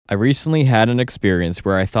I recently had an experience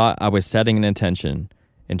where I thought I was setting an intention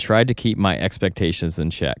and tried to keep my expectations in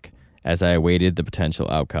check as I awaited the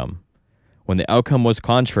potential outcome. When the outcome was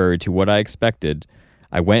contrary to what I expected,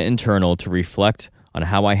 I went internal to reflect on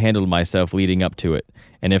how I handled myself leading up to it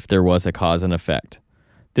and if there was a cause and effect.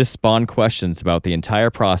 This spawned questions about the entire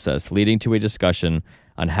process, leading to a discussion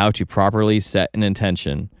on how to properly set an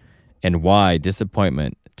intention and why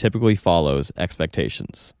disappointment typically follows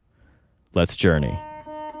expectations. Let's journey.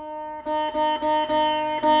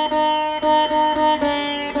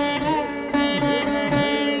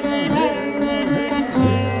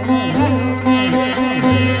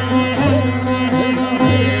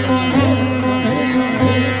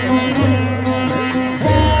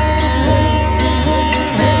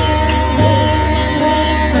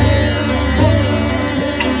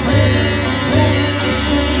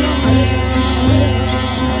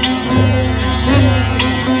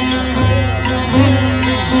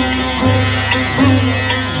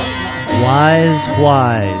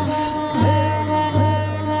 Wise.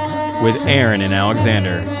 With Aaron and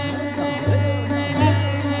Alexander.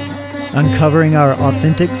 Uncovering our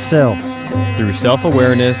authentic self. Through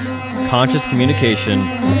self-awareness, conscious communication,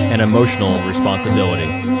 and emotional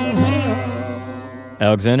responsibility.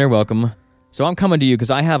 Alexander, welcome. So I'm coming to you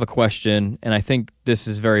because I have a question, and I think this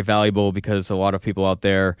is very valuable because a lot of people out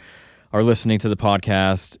there are listening to the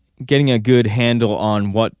podcast, getting a good handle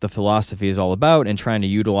on what the philosophy is all about and trying to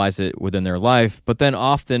utilize it within their life. But then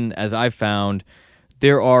often, as I've found,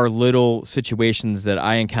 there are little situations that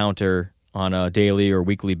I encounter on a daily or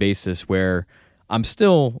weekly basis where I'm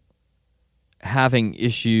still having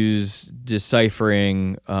issues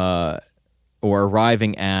deciphering or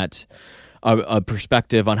arriving at a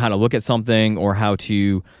perspective on how to look at something or how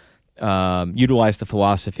to utilize the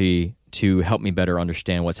philosophy to help me better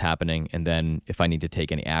understand what's happening, and then if I need to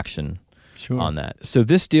take any action on that. So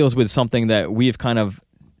this deals with something that we've kind of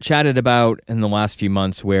chatted about in the last few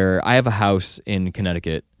months, where I have a house in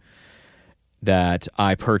Connecticut that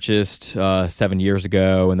I purchased 7 years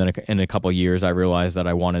ago, and then in a couple of years I realized that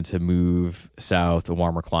I wanted to move south, a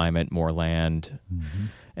warmer climate, more land,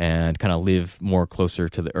 and kind of live more closer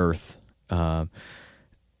to the earth. And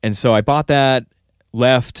so I bought that,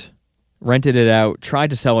 left, rented it out,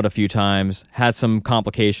 tried to sell it a few times, had some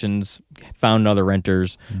complications, found other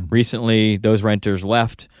renters. Recently, those renters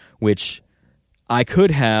left, which I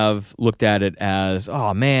could have looked at it as,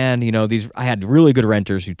 oh man, I had really good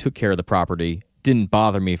renters who took care of the property, didn't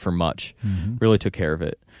bother me for much, really took care of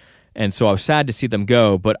it. And so I was sad to see them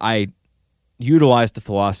go, but I utilized the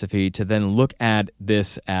philosophy to then look at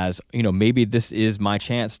this as, maybe this is my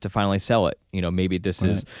chance to finally sell it. Maybe this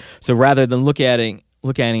is, so rather than looking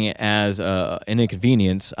it as an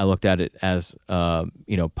inconvenience, I looked at it as,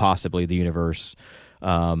 possibly the universe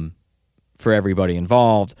for everybody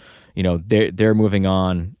involved. They're moving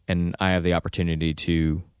on, and I have the opportunity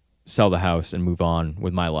to sell the house and move on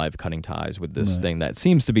with my life, cutting ties with this thing that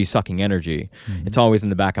seems to be sucking energy. It's always in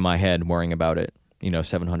the back of my head, worrying about it,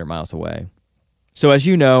 700 miles away. So as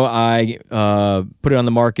you know, I put it on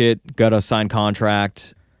the market, got a signed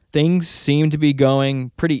contract. Things seem to be going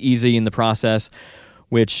pretty easy in the process,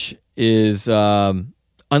 which is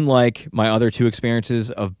unlike my other two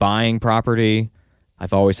experiences of buying property.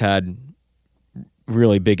 I've always had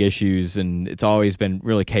really big issues, and it's always been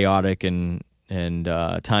really chaotic and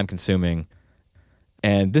time consuming.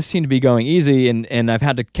 And this seemed to be going easy, and I've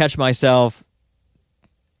had to catch myself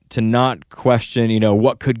to not question,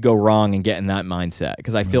 what could go wrong and get in that mindset,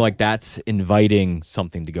 because I feel like that's inviting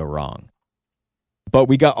something to go wrong. But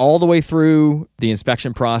we got all the way through the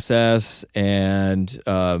inspection process and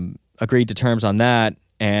agreed to terms on that.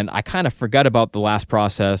 And I kind of forgot about the last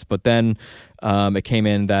process, but then it came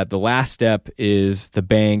in that the last step is the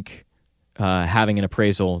bank having an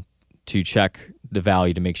appraisal to check the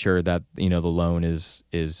value to make sure that the loan is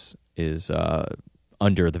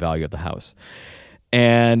under the value of the house.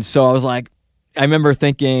 And so I was like, I remember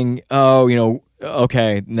thinking,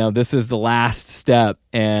 okay, now this is the last step,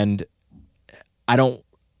 and I don't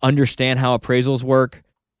understand how appraisals work.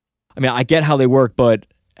 I mean, I get how they work, but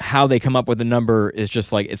how they come up with the number is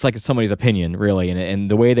just like, it's like somebody's opinion, really. And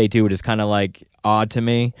the way they do it is kind of like odd to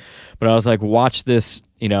me. But I was like, watch this,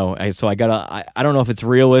 so I don't know if it's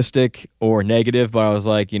realistic or negative, but I was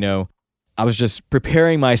like, I was just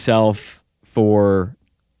preparing myself for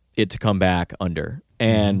it to come back under.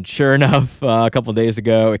 And sure enough, a couple of days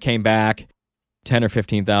ago, it came back 10 or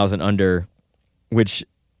 15,000 under, which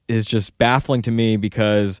is just baffling to me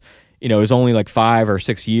because, it was only like 5 or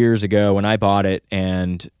 6 years ago when I bought it,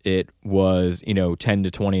 and it was, 10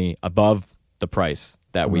 to 20 above the price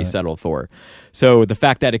that we settled for. So the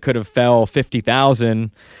fact that it could have fell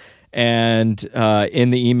 $50,000, and in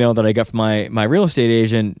the email that I got from my real estate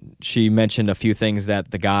agent, she mentioned a few things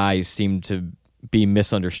that the guy seemed to be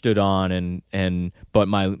misunderstood on, but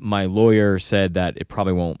my lawyer said that it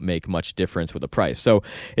probably won't make much difference with the price. So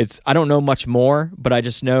I don't know much more, but I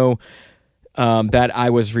just know that I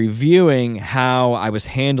was reviewing how I was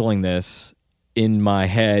handling this in my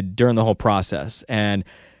head during the whole process, and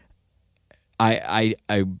I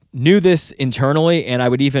knew this internally, and I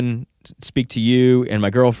would even speak to you and my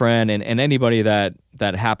girlfriend and anybody that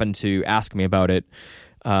happened to ask me about it.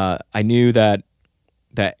 I knew that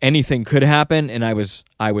anything could happen, and I was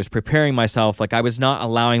preparing myself. Like, I was not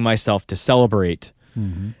allowing myself to celebrate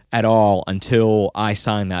at all until I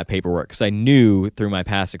signed that paperwork, because I knew through my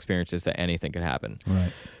past experiences that anything could happen.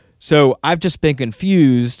 Right. So I've just been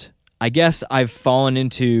confused. I guess I've fallen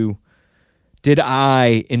into, did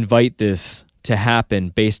I invite this to happen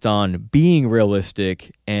based on being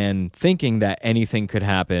realistic and thinking that anything could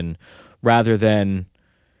happen rather than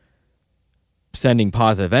sending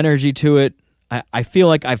positive energy to it? I feel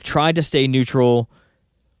like I've tried to stay neutral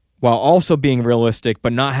while also being realistic,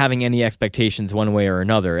 but not having any expectations one way or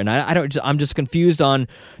another. And I'm just confused on,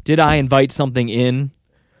 did I invite something in,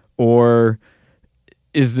 or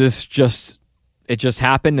is this it just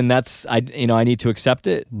happened and I need to accept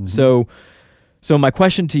it? So my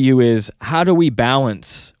question to you is, how do we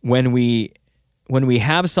balance when we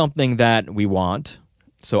have something that we want?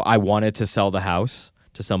 So I wanted to sell the house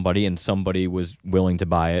to somebody, and somebody was willing to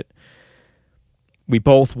buy it. We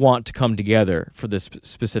both want to come together for this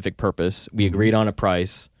specific purpose. We agreed on a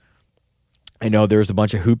price. I know there's a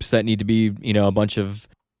bunch of hoops that need to be, a bunch of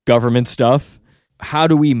government stuff. How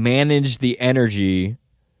do we manage the energy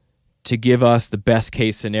to give us the best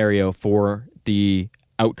case scenario for the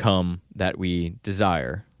outcome that we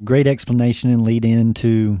desire? Great explanation and lead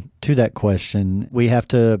into that question. We have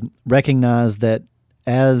to recognize that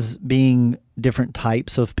as being different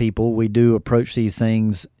types of people, we do approach these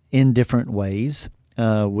things in different ways.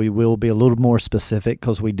 We will be a little more specific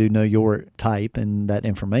because we do know your type and that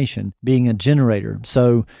information. Being a generator.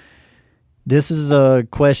 So this is a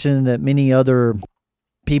question that many other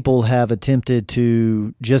people have attempted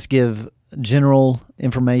to just give general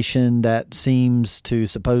information that seems to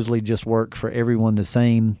supposedly just work for everyone the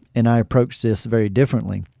same, and I approach this very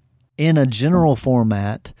differently. In a general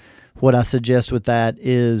format, what I suggest with that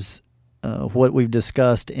is what we've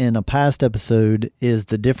discussed in a past episode is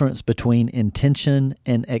the difference between intention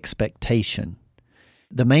and expectation.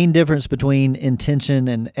 The main difference between intention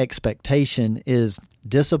and expectation is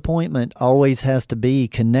disappointment always has to be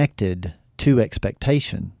connected to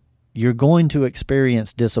expectation. You're going to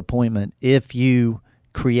experience disappointment if you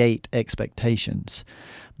create expectations.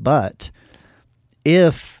 But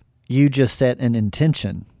if you just set an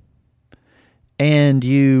intention and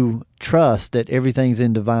you trust that everything's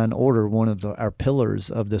in divine order, one of our pillars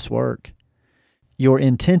of this work, your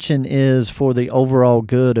intention is for the overall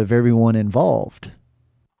good of everyone involved,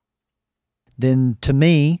 then to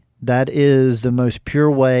me, that is the most pure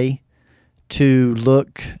way to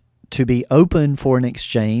look to be open for an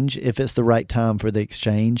exchange if it's the right time for the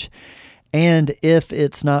exchange, and if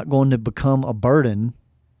it's not going to become a burden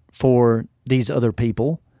for these other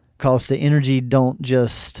people, because the energy don't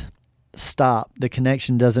just stop. The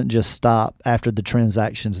connection doesn't just stop after the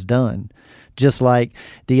transaction's done. Just like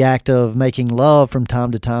the act of making love from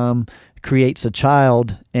time to time creates a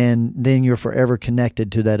child, and then you're forever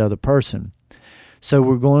connected to that other person. So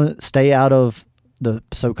we're going to stay out of the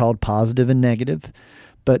so-called positive and negative,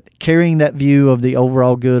 but carrying that view of the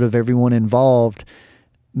overall good of everyone involved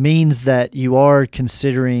means that you are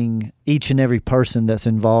considering each and every person that's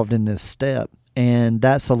involved in this step. And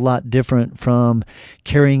that's a lot different from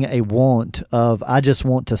carrying a want of, I just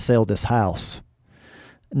want to sell this house.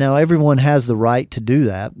 Now, everyone has the right to do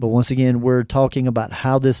that, but once again, we're talking about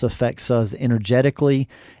how this affects us energetically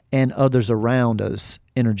and others around us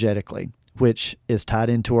energetically, which is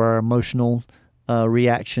tied into our emotional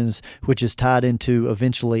reactions, which is tied into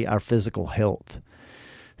eventually our physical health.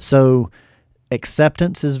 So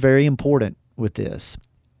acceptance is very important with this.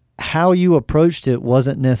 How you approached it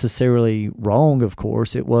wasn't necessarily wrong, of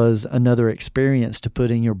course. It was another experience to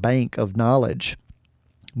put in your bank of knowledge.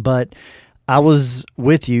 But I was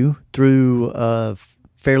with you through a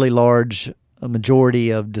fairly large majority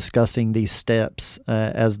of discussing these steps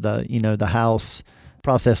as the house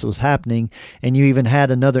process was happening, and you even had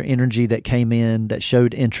another energy that came in that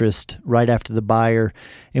showed interest right after the buyer,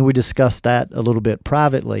 and we discussed that a little bit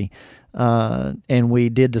privately, and we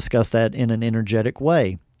did discuss that in an energetic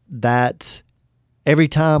way. That every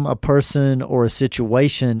time a person or a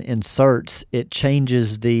situation inserts, it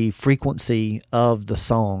changes the frequency of the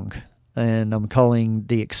song. And I'm calling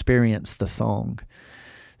the experience the song.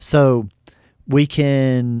 So we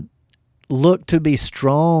can look to be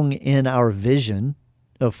strong in our vision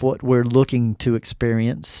of what we're looking to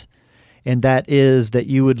experience. And that is that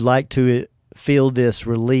you would like to feel this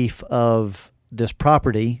relief of this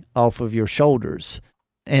property off of your shoulders.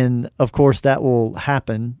 And of course, that will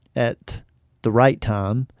happen at the right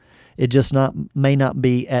time. It just may not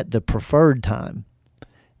be at the preferred time.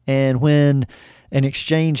 And when an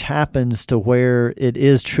exchange happens to where it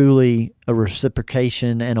is truly a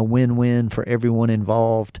reciprocation and a win-win for everyone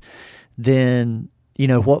involved, then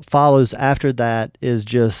what follows after that is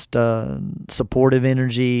just supportive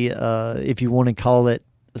energy, if you want to call it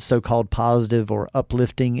so-called positive or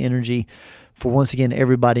uplifting energy for, once again,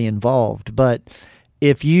 everybody involved. But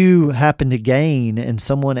if you happen to gain and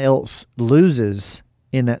someone else loses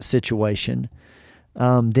in that situation,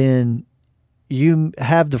 then you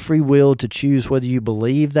have the free will to choose whether you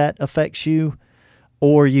believe that affects you,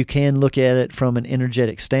 or you can look at it from an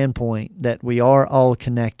energetic standpoint that we are all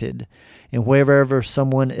connected. And wherever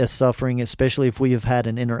someone is suffering, especially if we have had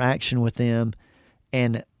an interaction with them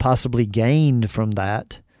and possibly gained from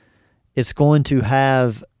that, it's going to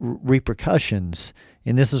have repercussions.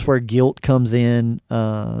 And this is where guilt comes in,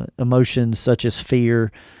 emotions such as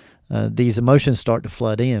fear. These emotions start to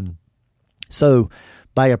flood in. So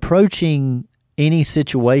by approaching any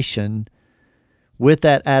situation with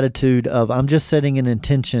that attitude of, I'm just setting an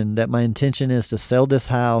intention, that my intention is to sell this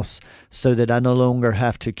house so that I no longer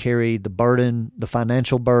have to carry the burden, the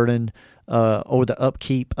financial burden, or the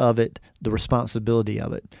upkeep of it, the responsibility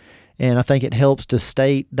of it. And I think it helps to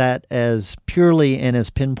state that as purely and as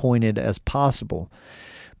pinpointed as possible.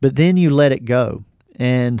 But then you let it go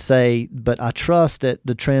and say, but I trust that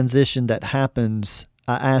the transition that happens,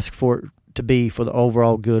 I ask for it to be for the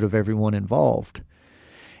overall good of everyone involved.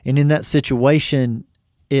 And in that situation,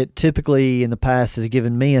 it typically in the past has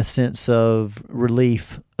given me a sense of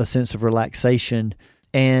relief, a sense of relaxation.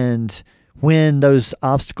 And when those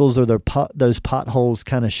obstacles or those potholes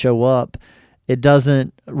kind of show up, it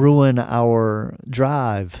doesn't ruin our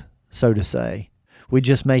drive, so to say. We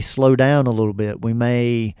just may slow down a little bit. We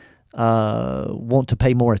may want to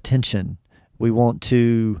pay more attention. We want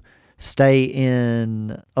to stay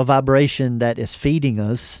in a vibration that is feeding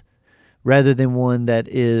us rather than one that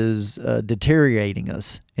is deteriorating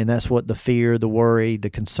us. And that's what the fear, the worry, the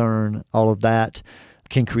concern, all of that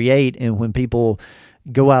can create. And when people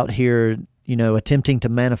go out here, attempting to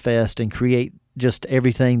manifest and create just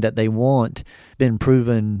everything that they want, been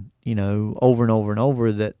proven, over and over and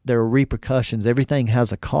over that there are repercussions. Everything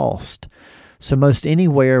has a cost. So most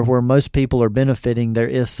anywhere where most people are benefiting, there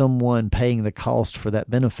is someone paying the cost for that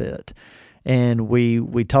benefit. And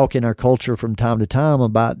we talk in our culture from time to time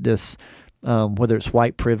about this, whether it's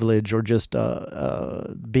white privilege or just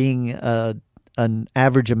being an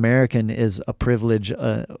average American is a privilege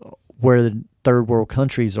where the third world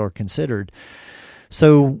countries are considered.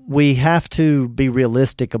 So we have to be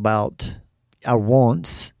realistic about our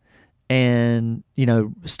wants and,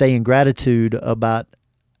 stay in gratitude about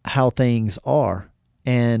how things are.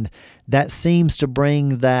 And that seems to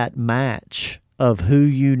bring that match of who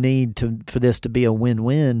you need for this to be a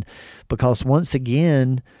win-win, because once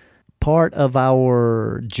again, part of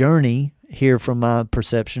our journey here from my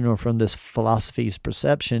perception or from this philosophy's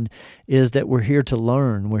perception is that we're here to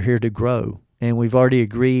learn, we're here to grow. And we've already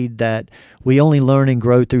agreed that we only learn and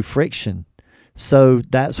grow through friction. So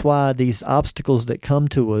that's why these obstacles that come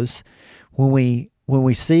to us, when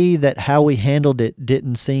we see that how we handled it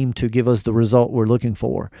didn't seem to give us the result we're looking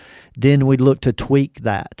for, then we look to tweak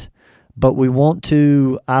that. But we want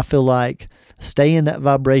to, I feel like, stay in that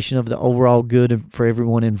vibration of the overall good for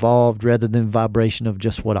everyone involved rather than vibration of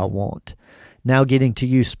just what I want. Now getting to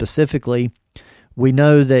you specifically, we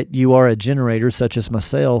know that you are a generator such as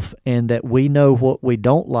myself, and that we know what we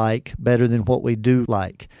don't like better than what we do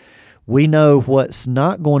like. We know what's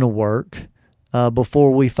not going to work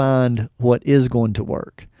before we find what is going to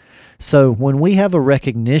work. So when we have a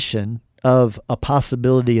recognition of a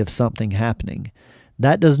possibility of something happening,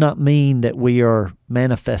 that does not mean that we are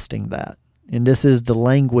manifesting that. And this is the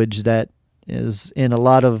language that is in a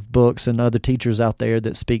lot of books and other teachers out there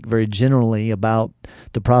that speak very generally about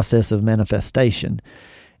the process of manifestation.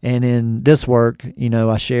 And in this work,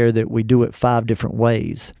 I share that we do it 5 different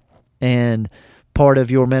ways. And part of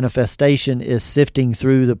your manifestation is sifting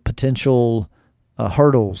through the potential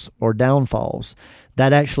hurdles or downfalls.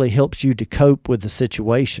 That actually helps you to cope with the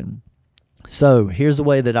situation. So here's the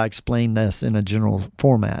way that I explain this in a general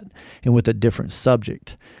format and with a different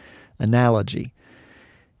subject analogy.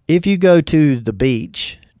 If you go to the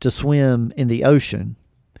beach to swim in the ocean,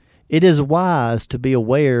 it is wise to be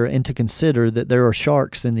aware and to consider that there are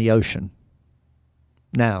sharks in the ocean.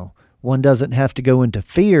 Now, one doesn't have to go into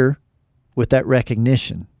fear with that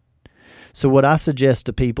recognition. So what I suggest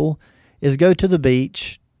to people is go to the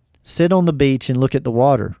beach, sit on the beach and look at the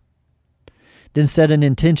water. Then set an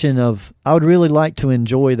intention of, I would really like to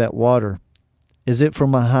enjoy that water. Is it for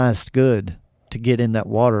my highest good to get in that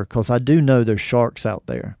water? Because I do know there's sharks out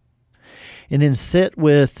there. And then sit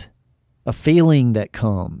with a feeling that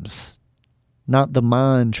comes, not the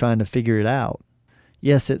mind trying to figure it out.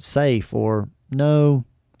 Yes, it's safe, or no,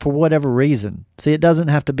 for whatever reason. See, it doesn't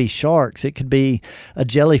have to be sharks. It could be a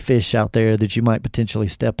jellyfish out there that you might potentially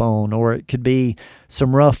step on, or it could be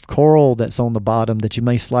some rough coral that's on the bottom that you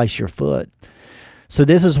may slice your foot. So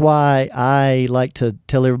this is why I like to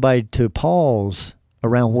tell everybody to pause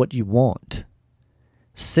around what you want.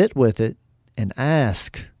 Sit with it and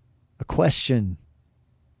ask a question,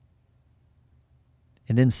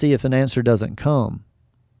 and then see if an answer doesn't come.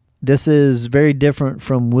 This is very different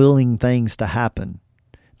from willing things to happen.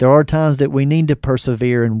 There are times that we need to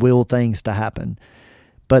persevere and will things to happen,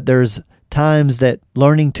 but there's times that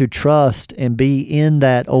learning to trust and be in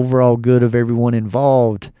that overall good of everyone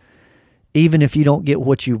involved, even if you don't get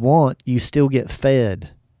what you want, you still get fed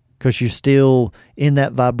because you're still in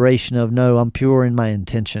that vibration of, no, I'm pure in my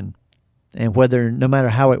intention. And no matter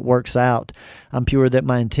how it works out, I'm pure that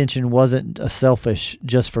my intention wasn't selfish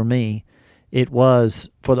just for me. It was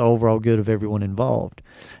for the overall good of everyone involved.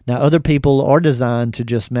 Now, other people are designed to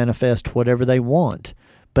just manifest whatever they want,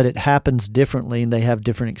 but it happens differently and they have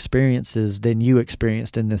different experiences than you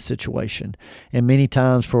experienced in this situation. And many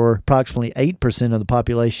times for approximately 8% of the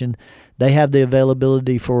population, they have the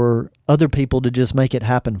availability for other people to just make it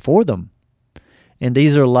happen for them. And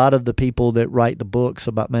these are a lot of the people that write the books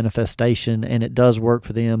about manifestation, and it does work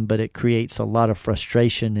for them, but it creates a lot of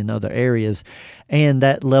frustration in other areas. And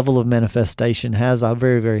that level of manifestation has a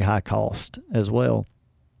very, very high cost as well.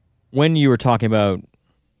 When you were talking about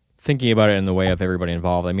thinking about it in the way of everybody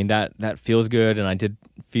involved, I mean, that feels good, and I did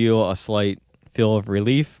feel a slight feel of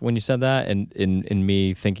relief when you said that, and in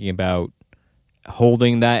me thinking about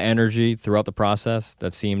holding that energy throughout the process,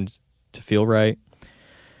 that seemed to feel right.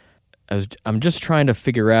 I'm just trying to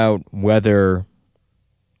figure out whether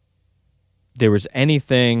there was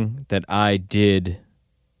anything that I did,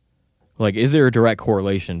 like, is there a direct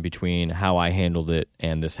correlation between how I handled it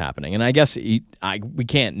and this happening? And I guess we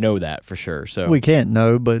can't know that for sure. So we can't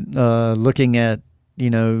know, but looking at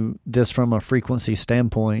this from a frequency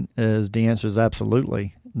standpoint, the answer is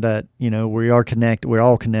absolutely that we are connected. We're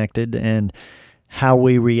all connected, and how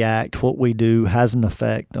we react, what we do, has an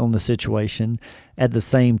effect on the situation. At the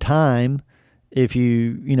same time, if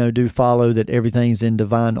you do follow that everything's in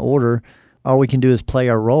divine order, all we can do is play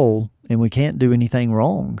our role, and we can't do anything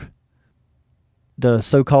wrong. The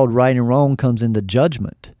so-called right and wrong comes in the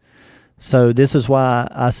judgment. So this is why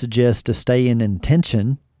I suggest to stay in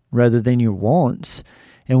intention rather than your wants.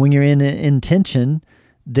 And when you're in intention,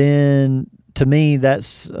 then to me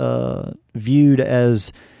that's viewed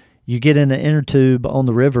as you get in an inner tube on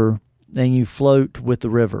the river and you float with the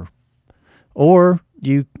river. Or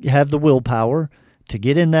you have the willpower to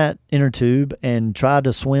get in that inner tube and try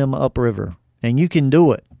to swim upriver. And you can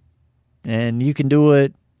do it. And you can do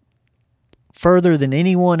it further than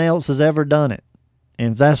anyone else has ever done it.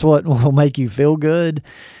 And if that's what will make you feel good,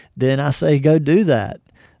 then I say go do that.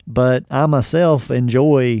 But I myself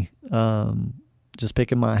enjoy just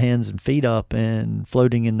picking my hands and feet up and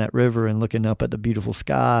floating in that river and looking up at the beautiful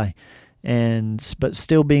sky, but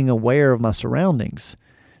still being aware of my surroundings.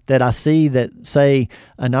 That I see that, say,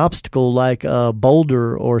 an obstacle like a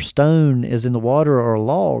boulder or stone is in the water or a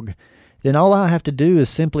log, then all I have to do is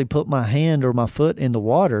simply put my hand or my foot in the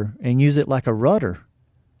water and use it like a rudder.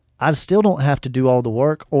 I still don't have to do all the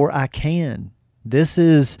work, or I can. This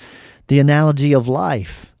is the analogy of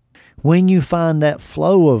life. When you find that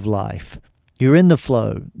flow of life, you're in the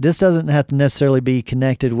flow. This doesn't have to necessarily be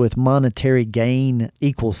connected with monetary gain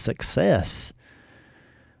equals success,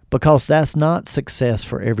 because that's not success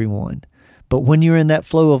for everyone. But when you're in that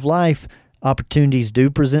flow of life, opportunities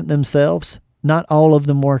do present themselves. Not all of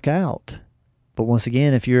them work out. But once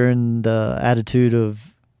again, if you're in the attitude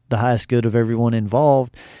of the highest good of everyone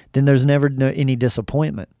involved, then there's never any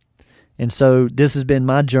disappointment. And so this has been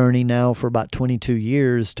my journey now for about 22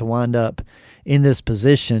 years to wind up in this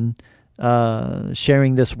position,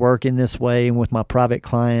 sharing this work in this way and with my private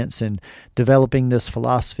clients, and developing this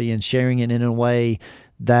philosophy and sharing it in a way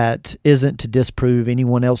that isn't to disprove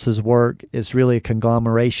anyone else's work. It's really a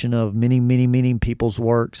conglomeration of many, many, many people's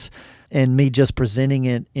works, and me just presenting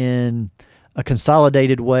it in a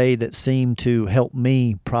consolidated way that seemed to help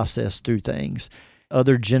me process through things.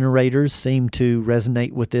 Other generators seem to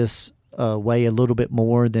resonate with this way a little bit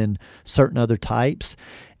more than certain other types.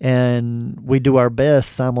 And we do our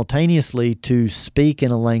best simultaneously to speak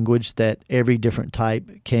in a language that every different type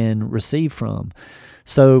can receive from.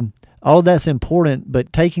 So all of that's important,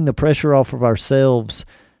 but taking the pressure off of ourselves,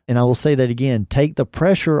 and I will say that again, take the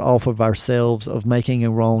pressure off of ourselves of making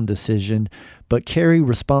a wrong decision, but carry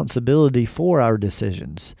responsibility for our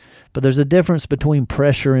decisions. But there's a difference between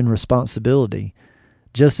pressure and responsibility,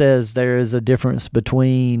 just as there is a difference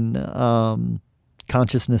between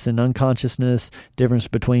consciousness and unconsciousness, difference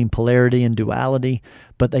between polarity and duality,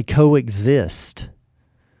 but they coexist.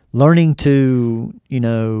 Learning to,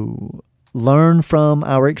 learn from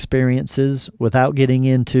our experiences without getting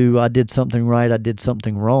into, I did something right, I did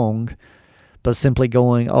something wrong, but simply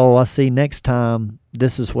going, I see next time,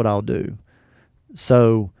 this is what I'll do.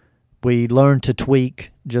 So we learn to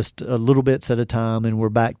tweak just a little bits at a time, and we're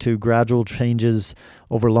back to gradual changes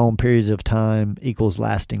over long periods of time equals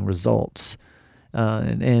lasting results.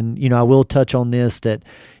 And I will touch on this, that,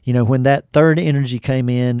 when that third energy came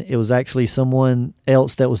in, it was actually someone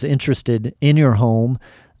else that was interested in your home.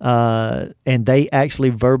 And they actually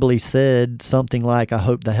verbally said something like, "I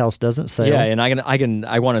hope the house doesn't sell." Yeah, and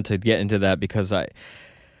I wanted to get into that because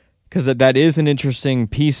that is an interesting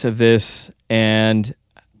piece of this, and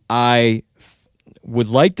I would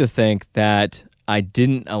like to think that I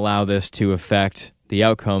didn't allow this to affect the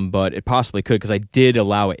outcome, but it possibly could, because I did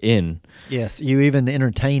allow it in. Yes, you even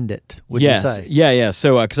entertained it, would you say? Yeah.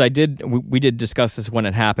 So, because we did discuss this when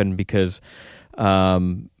it happened, because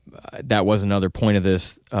that was another point of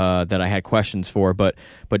this that I had questions for. But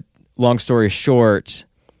long story short,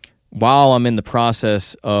 while I'm in the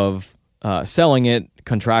process of selling it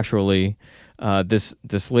contractually,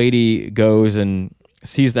 this lady goes and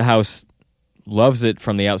sees the house, loves it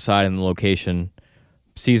from the outside and the location,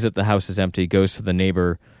 sees that the house is empty, goes to the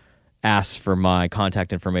neighbor, asks for my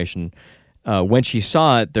contact information. When she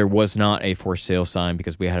saw it, there was not a for sale sign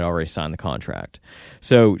because we had already signed the contract.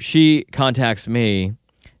 So she contacts me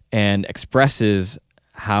and expresses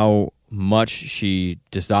how much she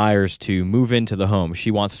desires to move into the home.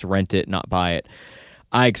 She wants to rent it, not buy it.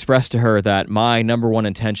 I expressed to her that my number one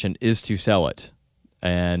intention is to sell it,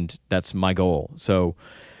 and that's my goal. So,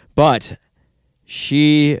 but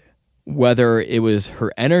she, whether it was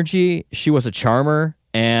her energy, she was a charmer,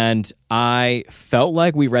 and I felt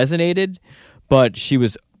like we resonated, but she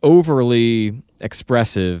was overly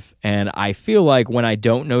expressive, and I feel like when I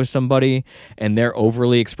don't know somebody and they're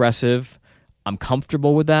overly expressive, I'm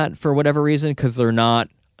comfortable with that for whatever reason, because they're not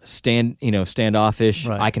standoffish.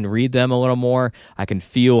 Right. I can read them a little more. I can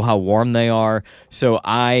feel how warm they are, so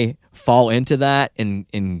I fall into that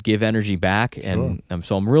and give energy back. Sure. And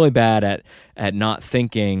so I'm really bad at not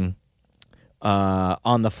thinking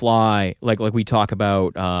on the fly, like we talk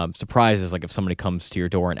about surprises, like if somebody comes to your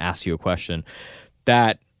door and asks you a question,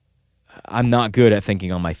 that I'm not good at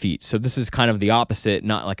thinking on my feet. So this is kind of the opposite,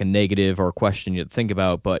 not like a negative or a question you'd think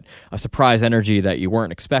about, but a surprise energy that you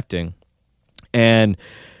weren't expecting. And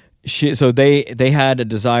so they had a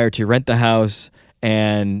desire to rent the house,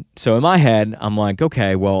 and so in my head, I'm like,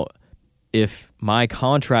 okay, well, if my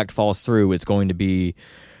contract falls through, it's going to be,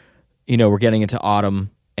 we're getting into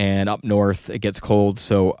autumn, and up north it gets cold,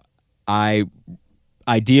 so I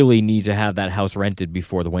ideally need to have that house rented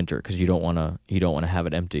before the winter, because you don't want to have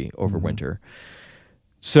it empty over winter.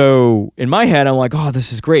 So in my head, I'm like, oh,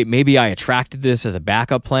 this is great. Maybe I attracted this as a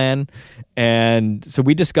backup plan. And so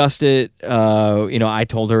we discussed it. I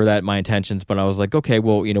told her that my intentions, but I was like, okay,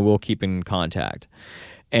 well, we'll keep in contact.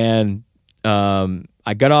 And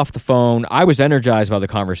I got off the phone. I was energized by the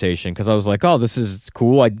conversation because I was like, oh, this is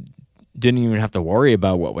cool. I didn't even have to worry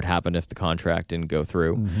about what would happen if the contract didn't go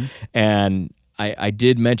through. Mm-hmm. And I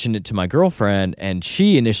did mention it to my girlfriend, and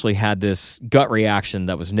she initially had this gut reaction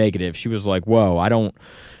that was negative. She was like, whoa, I don't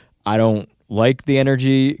like the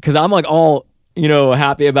energy, because I'm like all,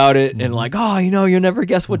 happy about it, mm-hmm. and like, oh, you'll never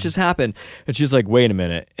guess what just happened. And she's like, wait a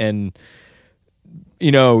minute. And,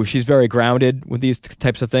 she's very grounded with these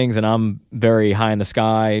types of things, and I'm very high in the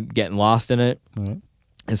sky, getting lost in it. Mm-hmm.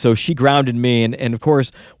 And so she grounded me. And of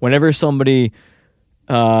course, whenever somebody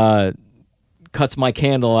cuts my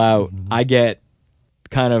candle out, mm-hmm. I get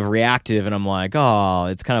kind of reactive, and I'm like, oh,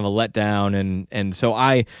 it's kind of a letdown, and so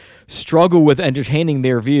I struggle with entertaining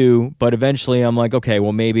their view, but eventually I'm like, okay,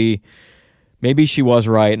 well, maybe she was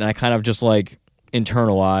right, and I kind of just like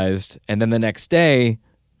internalized. And then the next day,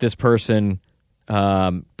 this person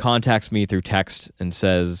contacts me through text and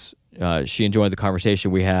says she enjoyed the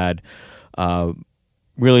conversation we had,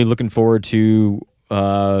 really looking forward to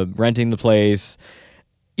renting the place,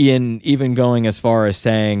 even going as far as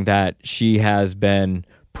saying that she has been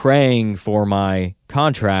praying for my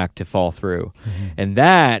contract to fall through. And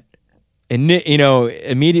that,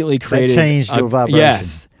 immediately created... That changed your vibration.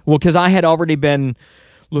 Yes. Well, because I had already been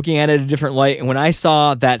looking at it a different light, and when I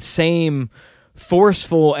saw that same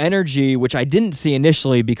forceful energy, which I didn't see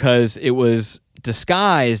initially because it was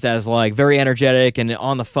disguised as like very energetic, and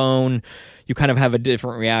on the phone you kind of have a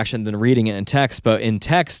different reaction than reading it in text, but in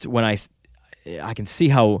text when I can see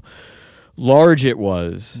how large it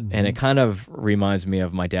was, and it kind of reminds me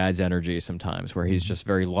of my dad's energy sometimes, where he's just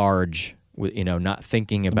very large, not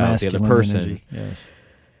thinking about the other person. Energy. Yes.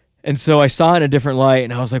 And so I saw it in a different light,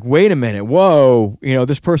 and I was like, wait a minute, whoa,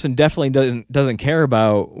 this person definitely doesn't care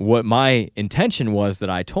about what my intention was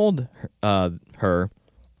that I told her.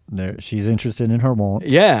 She's interested in her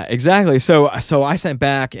wants. Yeah, exactly. So I sent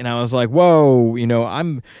back, and I was like, whoa,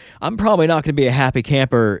 I'm probably not going to be a happy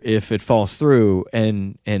camper if it falls through,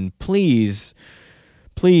 and please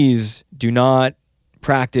do not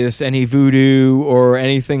practice any voodoo or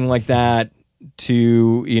anything like that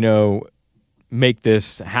to, make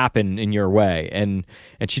this happen in your way. And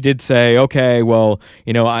she did say, okay, well,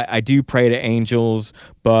 I do pray to angels,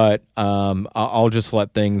 but I'll just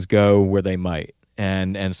let things go where they might.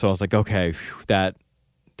 And so I was like, okay, that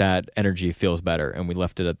energy feels better, and we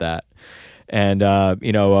left it at that. And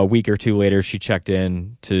a week or two later, she checked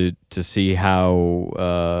in to see how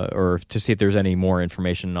or to see if there's any more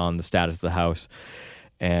information on the status of the house.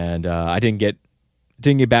 And I didn't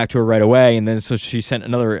get back to her right away, and then so she sent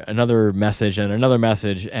another message and another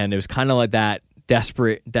message, and it was kind of like that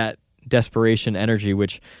desperation energy,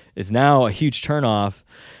 which is now a huge turnoff.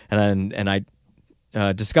 And I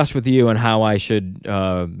discussed with you on how I should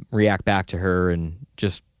react back to her, and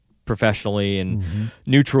just professionally and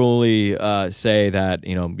neutrally say that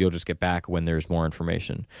you'll just get back when there's more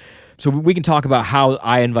information. So we can talk about how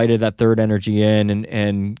I invited that third energy in,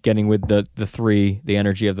 and getting with the three, the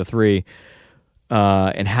energy of the three.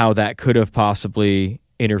 And how that could have possibly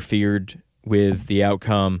interfered with the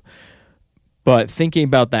outcome. But thinking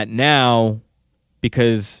about that now,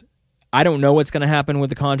 because I don't know what's going to happen with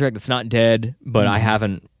the contract. It's not dead, but I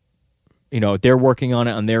haven't, they're working on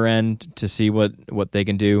it on their end to see what they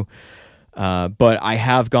can do. But I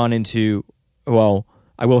have gone into,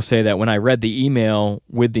 I will say that when I read the email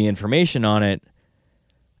with the information on it,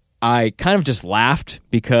 I kind of just laughed,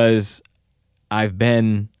 because I've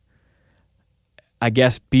been, I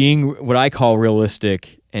guess, being what I call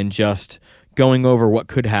realistic and just going over what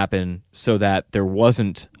could happen so that there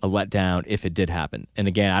wasn't a letdown if it did happen. And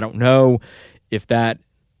again, I don't know if that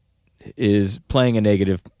is playing a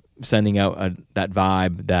negative, sending out that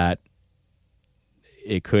vibe that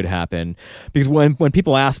it could happen. Because when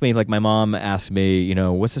people ask me, like my mom asked me,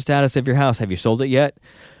 what's the status of your house? Have you sold it yet?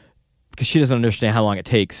 Because she doesn't understand how long it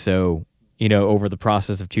takes. So, over the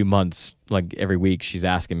process of 2 months, like every week she's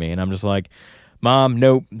asking me, and I'm just like, Mom,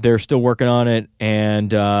 nope, they're still working on it,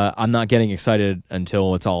 and I'm not getting excited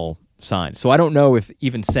until it's all signed. So I don't know if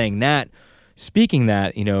even speaking that,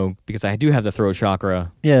 because I do have the throat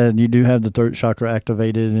chakra. Yeah, you do have the throat chakra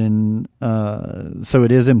activated, and so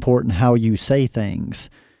it is important how you say things.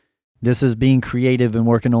 This is being creative and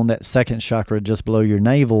working on that second chakra just below your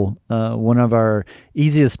navel. One of our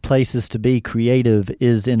easiest places to be creative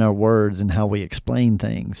is in our words and how we explain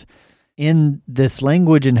things. In this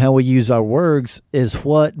language and how we use our words is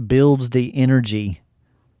what builds the energy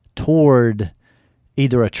toward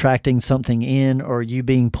either attracting something in or you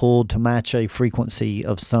being pulled to match a frequency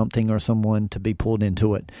of something or someone to be pulled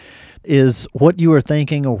into it. Is what you are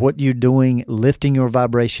thinking or what you're doing lifting your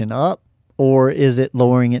vibration up, or is it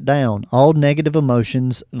lowering it down? All negative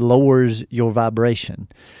emotions lowers your vibration.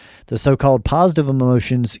 The so-called positive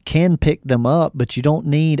emotions can pick them up, but you don't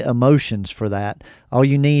need emotions for that. All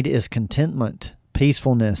you need is contentment,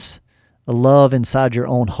 peacefulness, a love inside your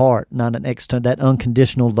own heart, not an external, that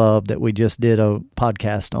unconditional love that we just did a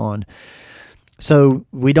podcast on. So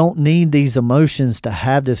we don't need these emotions to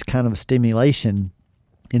have this kind of stimulation.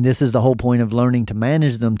 And this is the whole point of learning to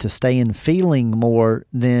manage them, to stay in feeling more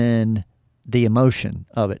than the emotion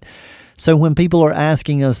of it. So when people are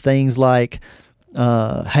asking us things like,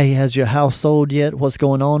 hey, has your house sold yet? What's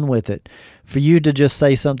going on with it? For you to just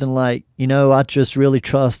say something like, I just really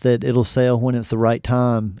trust that it'll sell when it's the right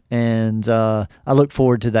time, and I look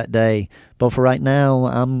forward to that day. But for right now,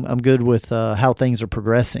 I'm good with how things are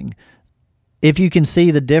progressing. If you can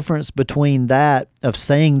see the difference between that of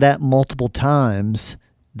saying that multiple times,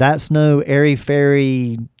 that's no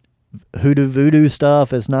airy-fairy hoodoo voodoo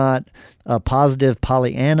stuff. It's not a positive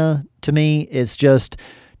Pollyanna to me. It's just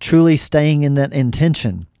truly staying in that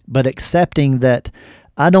intention. but accepting that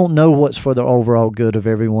I don't know what's for the overall good of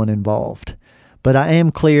everyone involved. But I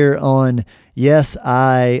am clear on, yes,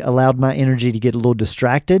 I allowed my energy to get a little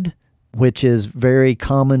distracted, which is very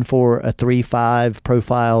common for a 3-5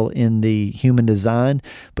 profile in the human design,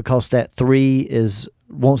 because that 3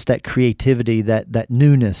 wants that creativity, that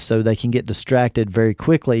newness, so they can get distracted very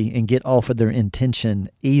quickly and get off of their intention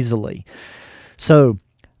easily. So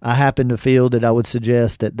I happen to feel that I would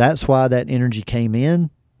suggest that that's why that energy came in,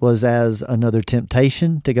 was as another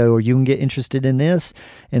temptation to go, or you can get interested in this.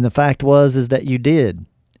 And the fact is that you did.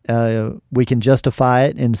 We can justify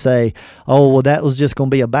it and say, oh, well, that was just going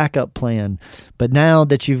to be a backup plan. But now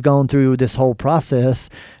that you've gone through this whole process,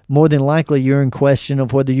 more than likely you're in question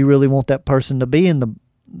of whether you really want that person to be in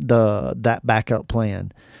that backup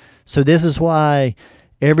plan. So this is why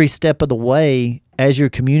every step of the way, as you're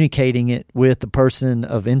communicating it with the person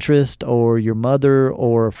of interest or your mother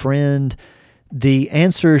or a friend, the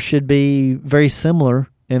answer should be very similar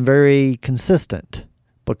and very consistent,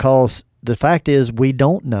 because the fact is we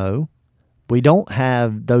don't know. We don't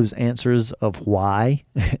have those answers of why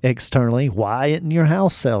externally. Why isn't your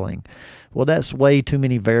house selling? Well, that's way too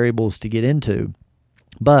many variables to get into.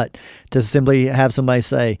 But to simply have somebody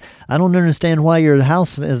say, I don't understand why your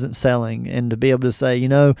house isn't selling, and to be able to say,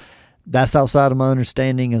 that's outside of my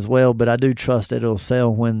understanding as well, but I do trust that it'll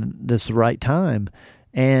sell when this is the right time.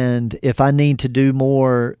 And if I need to do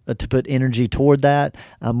more to put energy toward that,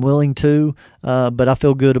 I'm willing to, but I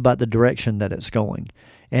feel good about the direction that it's going.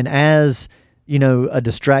 And as, a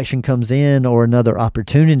distraction comes in or another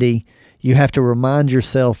opportunity, you have to remind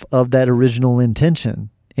yourself of that original intention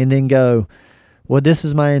and then go, well, this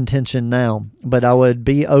is my intention now, but I would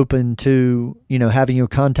be open to, having your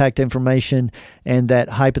contact information, and that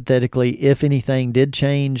hypothetically, if anything did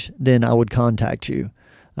change, then I would contact you.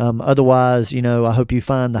 Otherwise, I hope you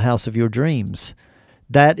find the house of your dreams.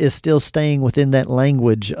 That is still staying within that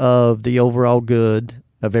language of the overall good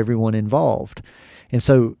of everyone involved. And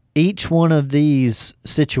so each one of these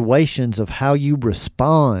situations of how you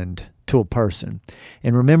respond to a person,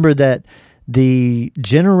 and remember that the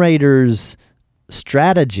generator's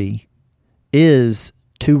strategy is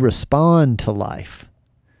to respond to life.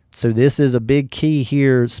 So this is a big key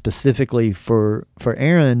here specifically for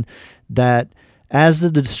Aaron, that as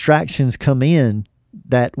the distractions come in,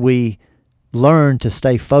 that we learn to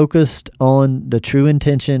stay focused on the true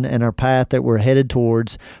intention and our path that we're headed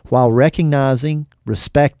towards, while recognizing,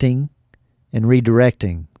 respecting, and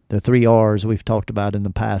redirecting, the 3 R's we've talked about in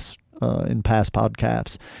past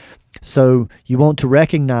podcasts. So you want to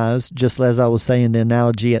recognize, just as I was saying the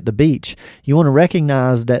analogy at the beach, you want to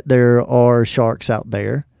recognize that there are sharks out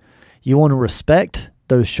there. You want to respect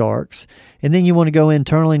those sharks, and then you want to go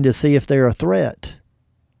internally to see if they're a threat.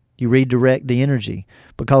 You redirect the energy,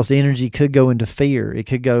 because the energy could go into fear. It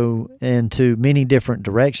could go into many different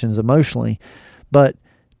directions emotionally, but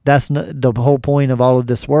that's not, the whole point of all of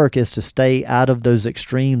this work is to stay out of those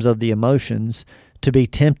extremes of the emotions, to be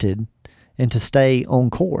tempted, and to stay on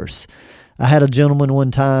course. I had a gentleman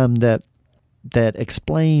one time that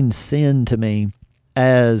explained sin to me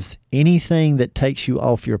as anything that takes you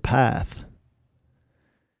off your path.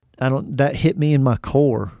 That hit me in my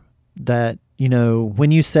core, that,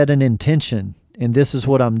 when you set an intention, and this is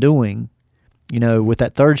what I'm doing, with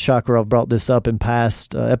that third chakra, I've brought this up in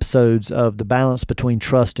past episodes of the balance between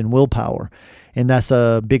trust and willpower. And that's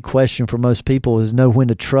a big question for most people, is know when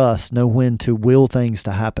to trust, know when to will things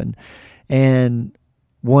to happen. And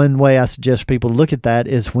one way I suggest people look at that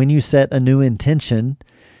is, when you set a new intention,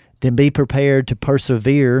 then be prepared to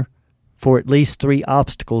persevere for at least 3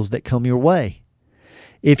 obstacles that come your way.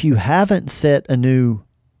 If you haven't set a new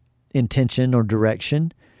intention or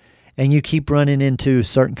direction, and you keep running into a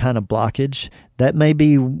certain kind of blockage, that may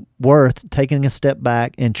be worth taking a step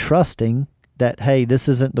back and trusting that, hey, this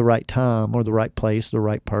isn't the right time or the right place, the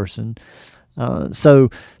right person. So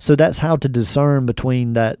that's how to discern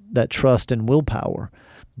between that trust and willpower.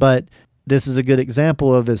 But this is a good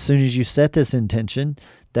example of, as soon as you set this intention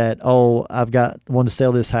that, oh, want to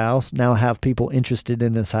sell this house, now I have people interested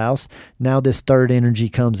in this house. Now this third energy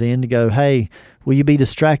comes in to go, hey, will you be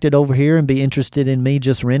distracted over here and be interested in me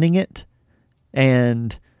just renting it?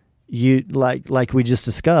 And you, like we just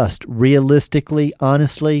discussed, realistically,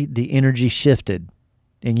 honestly, the energy shifted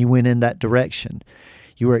and you went in that direction.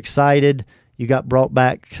 You were excited. You got brought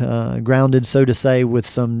back, grounded, so to say, with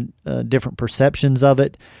some different perceptions of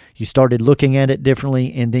it. You started looking at it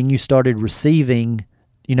differently, and then you started receiving,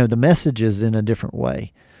 the messages in a different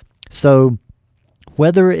way. So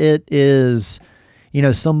whether it is,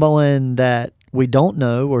 someone that we don't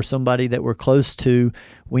know or somebody that we're close to,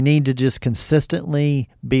 we need to just consistently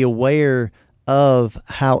be aware of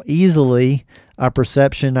how easily our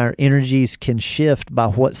perception, our energies can shift by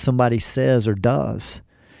what somebody says or does.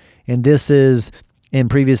 And this is, in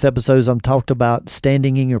previous episodes, I've talked about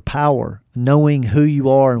standing in your power, knowing who you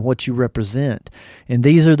are and what you represent. And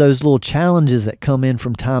these are those little challenges that come in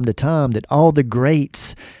from time to time that all the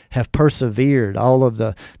greats have persevered. All of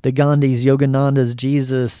the Gandhis, Yoganandas,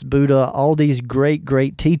 Jesus, Buddha, all these great,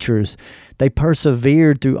 great teachers, they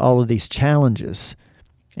persevered through all of these challenges.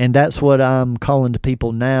 And that's what I'm calling to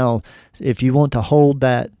people now. If you want to hold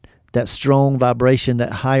that strong vibration,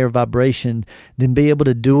 that higher vibration, then be able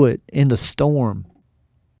to do it in the storm.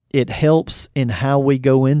 It helps in how we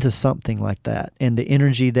go into something like that and the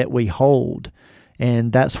energy that we hold.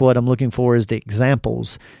 And that's what I'm looking for, is the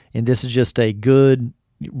examples. And this is just a good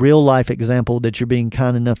real life example that you're being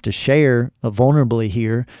kind enough to share vulnerably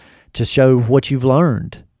here to show what you've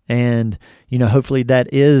learned. And, hopefully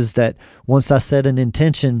that is that once I set an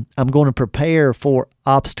intention, I'm going to prepare for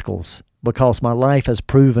obstacles because my life has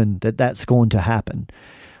proven that that's going to happen.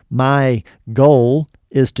 My goal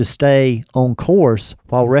is to stay on course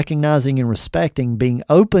while recognizing and respecting, being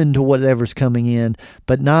open to whatever's coming in,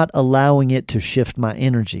 but not allowing it to shift my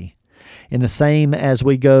energy. And the same as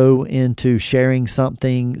we go into sharing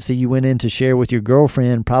something. So you went in to share with your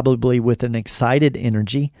girlfriend probably with an excited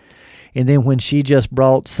energy. And then when she just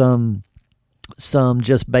brought some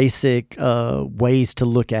just basic ways to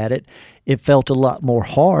look at it, it felt a lot more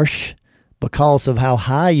harsh because of how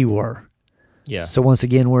high you were. Yeah. So once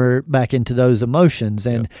again, we're back into those emotions.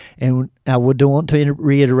 And I would want to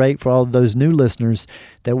reiterate for all of those new listeners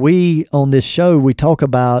that we, on this show, we talk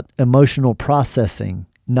about emotional processing,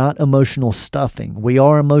 not emotional stuffing. We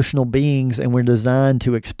are emotional beings, and we're designed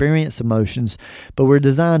to experience emotions, but we're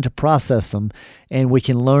designed to process them, and we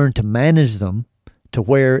can learn to manage them to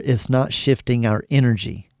where it's not shifting our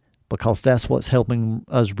energy, because that's what's helping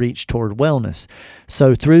us reach toward wellness.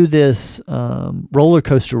 So through this roller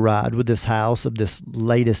coaster ride with this house of this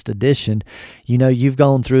latest edition, you've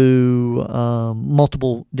gone through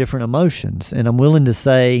multiple different emotions. And I'm willing to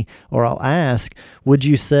say, or I'll ask, would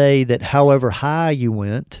you say that however high you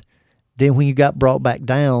went, then when you got brought back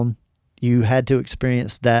down, you had to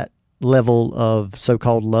experience that level of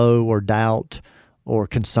so-called low or doubt or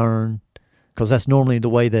concern? Because that's normally the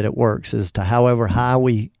way that it works, is to however high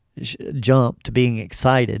we jump to being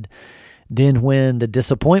excited, then when the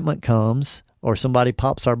disappointment comes or somebody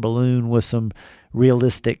pops our balloon with some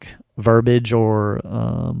realistic verbiage or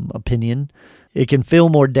opinion, it can feel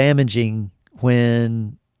more damaging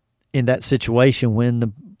when in that situation, when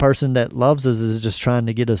the person that loves us is just trying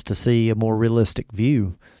to get us to see a more realistic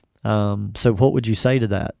view. So what would you say to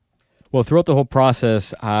that? Well, throughout the whole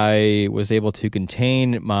process, I was able to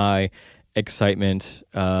contain my excitement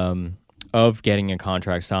of getting a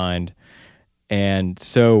contract signed. And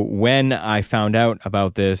so when I found out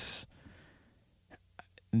about this,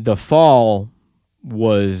 the fall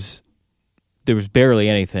was, there was barely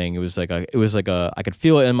anything. It was like I could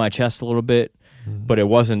feel it in my chest a little bit, but I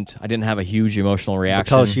didn't have a huge emotional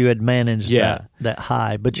reaction. Because you had managed that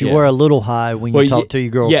high, but you were a little high when you talked to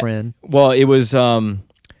your girlfriend. Yeah. Well, it was,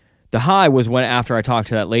 the high was when after I talked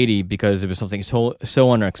to that lady, because it was something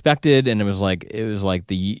so unexpected, and it was like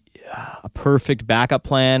a perfect backup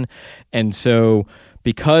plan. And so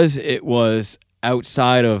because it was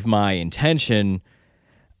outside of my intention,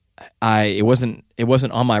 it wasn't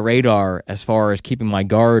on my radar as far as keeping my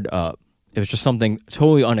guard up. It was just something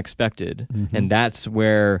totally unexpected. Mm-hmm. And that's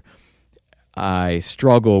where I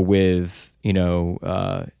struggle with,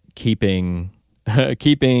 keeping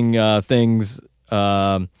things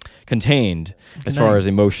contained as far as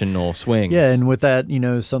emotional swings. Yeah, and with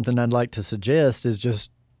that, something I'd like to suggest is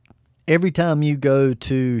just every time you go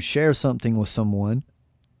to share something with someone,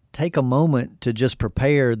 take a moment to just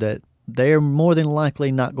prepare that they're more than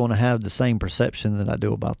likely not going to have the same perception that I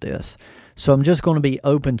do about this. So I'm just going to be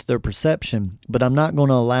open to their perception, but I'm not going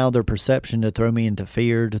to allow their perception to throw me into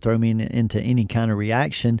fear, to throw me into any kind of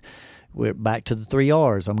reaction. We're back to the 3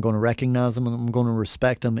 R's. I'm going to recognize them, and I'm going to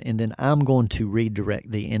respect them, and then I'm going to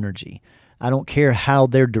redirect the energy. I don't care how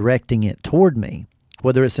they're directing it toward me,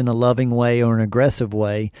 whether it's in a loving way or an aggressive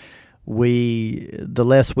way. The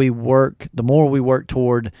more we work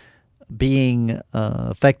toward being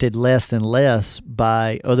affected less and less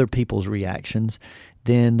by other people's reactions,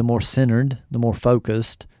 then the more centered, the more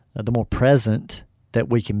focused, the more present that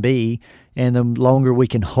we can be, and the longer we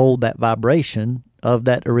can hold that vibration of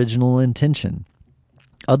that original intention.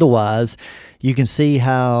 Otherwise, you can see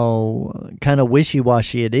how kind of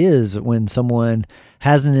wishy-washy it is when someone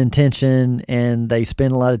has an intention and they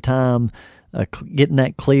spend a lot of time getting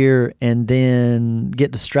that clear and then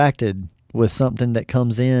get distracted with something that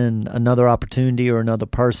comes in, another opportunity or another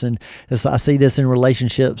person. I see this in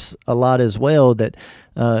relationships a lot as well, that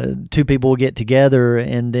two people will get together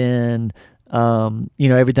and then,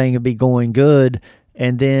 everything will be going good.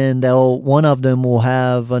 And then one of them will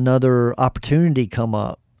have another opportunity come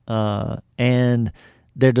up, and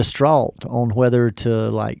they're distraught on whether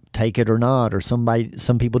to take it or not, or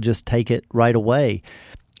some people just take it right away.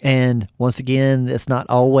 And once again, it's not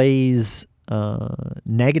always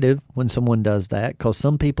negative when someone does that, because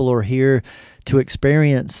some people are here to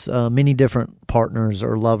experience many different partners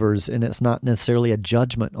or lovers, and it's not necessarily a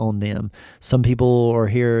judgment on them. Some people are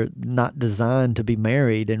here not designed to be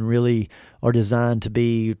married and really are designed to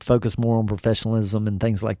be focused more on professionalism and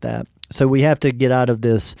things like that. So we have to get out of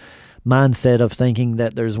this mindset of thinking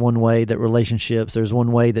that there's one way that there's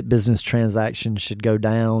one way that business transactions should go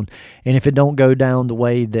down. And if it don't go down the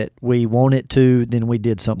way that we want it to, then we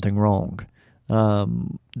did something wrong.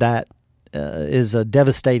 That is a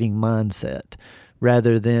devastating mindset,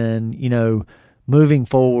 rather than, moving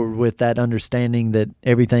forward with that understanding that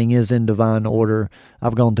everything is in divine order.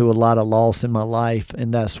 I've gone through a lot of loss in my life,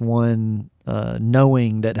 and that's one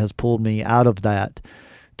knowing that has pulled me out of that,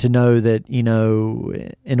 to know that,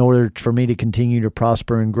 in order for me to continue to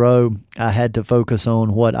prosper and grow, I had to focus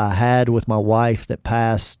on what I had with my wife that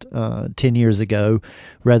passed 10 years ago,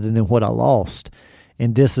 rather than what I lost.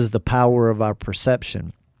 And this is the power of our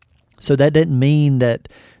perception. So that didn't mean that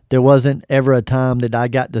there wasn't ever a time that I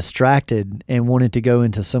got distracted and wanted to go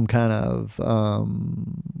into some kind of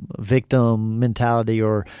victim mentality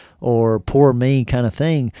or poor me kind of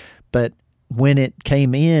thing. But when it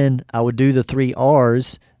came in, I would do the 3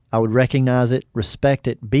 R's. I would recognize it, respect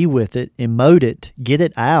it, be with it, emote it, get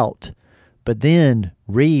it out, but then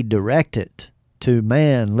redirect it to,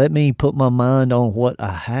 man, let me put my mind on what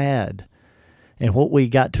I had and what we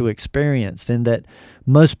got to experience. And that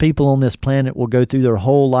most people on this planet will go through their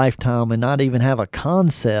whole lifetime and not even have a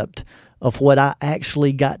concept of what I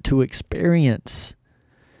actually got to experience.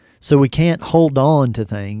 So we can't hold on to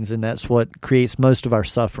things, and that's what creates most of our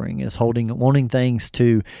suffering, is wanting things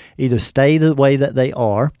to either stay the way that they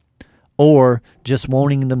are, or just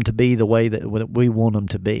wanting them to be the way that we want them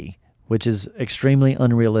to be, which is extremely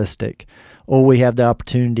unrealistic. Or we have the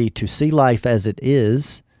opportunity to see life as it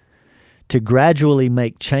is, to gradually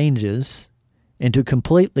make changes, and to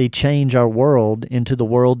completely change our world into the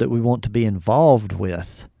world that we want to be involved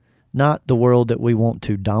with, not the world that we want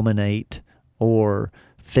to dominate or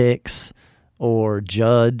fix or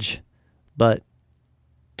judge, but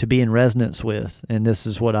to be in resonance with. And this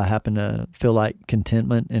is what I happen to feel like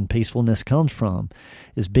contentment and peacefulness comes from,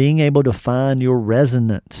 is being able to find your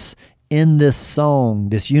resonance in this song,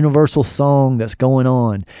 this universal song that's going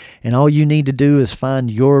on. And all you need to do is find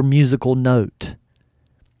your musical note.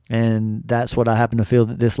 And that's what I happen to feel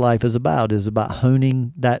that this life is about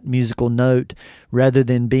honing that musical note, rather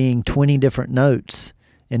than being 20 different notes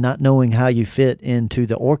and not knowing how you fit into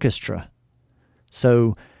the orchestra.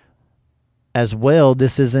 So as well,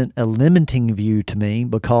 this isn't a limiting view to me,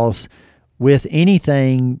 because with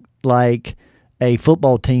anything like a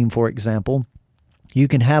football team, for example, you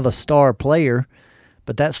can have a star player,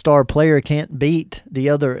 but that star player can't beat the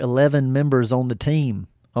other 11 members on the team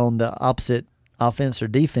on the opposite offense or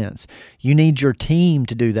defense. You need your team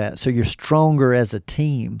to do that, so you're stronger as a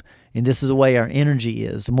team. And this is the way our energy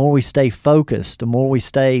is. The more we stay focused, the more we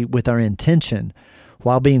stay with our intention,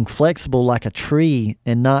 while being flexible like a tree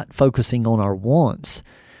and not focusing on our wants,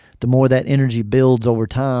 the more that energy builds over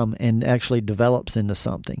time and actually develops into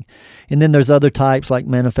something. And then there's other types like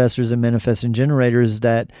manifestors and manifesting generators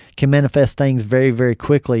that can manifest things very, very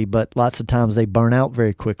quickly, but lots of times they burn out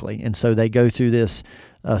very quickly. And so they go through this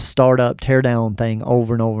startup, tear down thing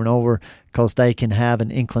over and over and over, because they can have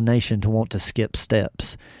an inclination to want to skip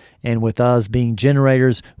steps. And with us being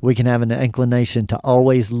generators, we can have an inclination to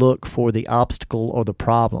always look for the obstacle or the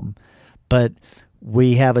problem. But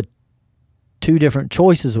we have two different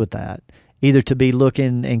choices with that, either to be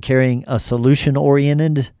looking and carrying a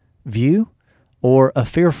solution-oriented view or a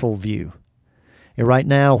fearful view. And right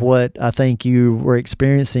now, what I think you were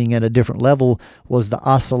experiencing at a different level was the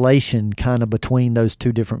oscillation kind of between those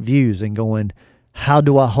two different views and going, how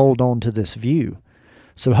do I hold on to this view?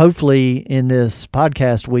 So hopefully in this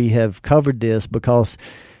podcast we have covered this, because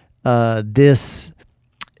this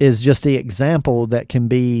is just the example that can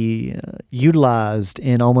be utilized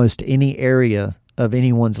in almost any area of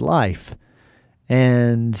anyone's life.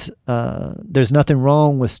 And there's nothing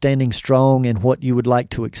wrong with standing strong in what you would like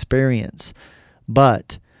to experience.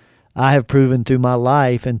 But I have proven through my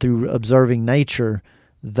life and through observing nature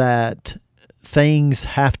that things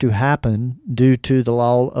have to happen due to the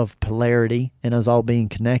law of polarity and us all being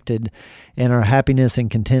connected, and our happiness and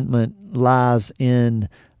contentment lies in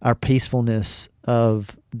our peacefulness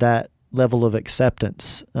of that level of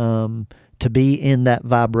acceptance, to be in that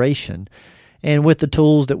vibration. And with the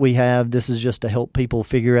tools that we have, this is just to help people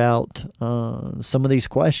figure out some of these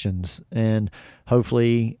questions. And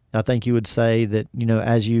hopefully, I think you would say that,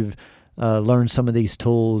 as you've learned some of these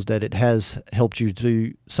tools, that it has helped you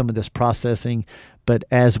through some of this processing. But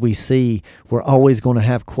as we see, we're always going to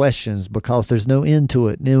have questions because there's no end to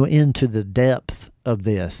it, no end to the depth of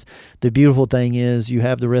this. The beautiful thing is you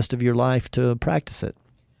have the rest of your life to practice it.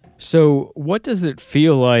 So what does it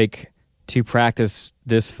feel like to practice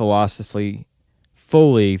this philosophy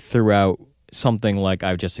fully throughout something like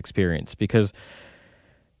I've just experienced? Because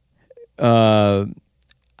I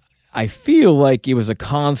feel like it was a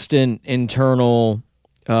constant internal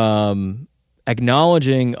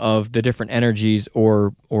acknowledging of the different energies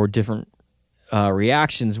or different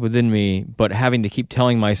reactions within me, but having to keep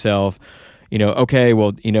telling myself, okay,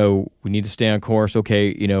 well, we need to stay on course.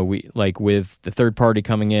 Okay, we like with the third party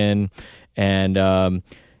coming in, and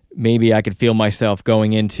maybe I could feel myself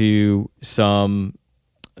going into some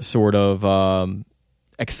sort of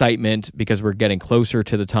excitement because we're getting closer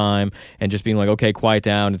to the time, and just being like, okay, quiet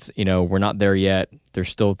down. It's we're not there yet. There's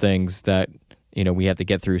still things that we have to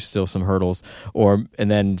get through, still some hurdles.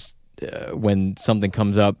 And then when something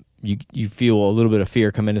comes up, you feel a little bit of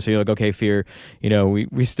fear come in, so you're like, okay, fear,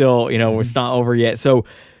 we still, it's not over yet. So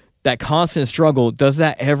that constant struggle, does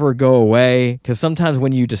that ever go away? Because sometimes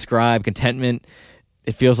when you describe contentment,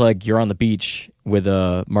 it feels like you're on the beach with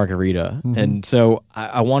a margarita. Mm-hmm. And so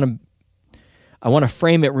I want to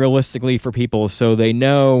frame it realistically for people so they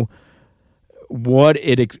know what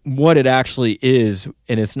it actually is,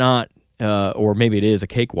 and it's not. Or maybe it is a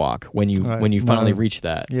cakewalk when you finally reach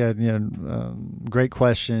that. Yeah, great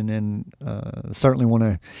question, and certainly want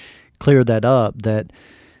to clear that up. That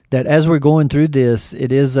as we're going through this,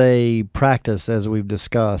 it is a practice, as we've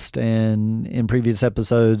discussed, and in previous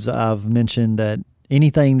episodes, I've mentioned that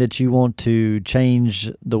anything that you want to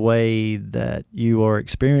change the way that you are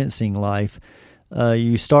experiencing life,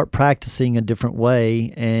 you start practicing a different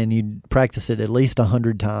way, and you practice it at least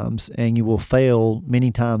 100 times, and you will fail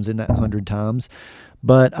many times in that 100 times.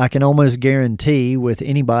 But I can almost guarantee with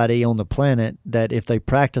anybody on the planet that if they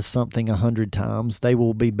practice something 100 times, they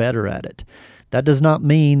will be better at it. That does not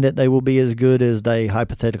mean that they will be as good as they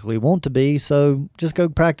hypothetically want to be, so just go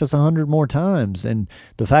practice 100 more times. And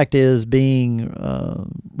the fact is, being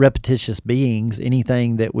repetitious beings,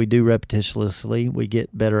 anything that we do repetitiously, we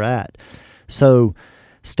get better at. So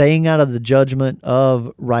staying out of the judgment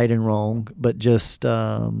of right and wrong, but just this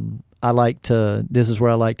is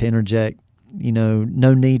where I like to interject, no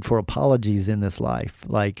need for apologies in this life.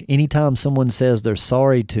 Like anytime someone says they're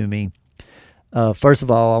sorry to me, first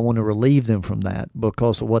of all, I want to relieve them from that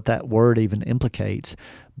because of what that word even implicates.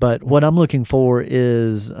 But what I'm looking for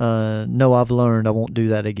is, no, I've learned, I won't do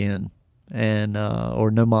that again. And,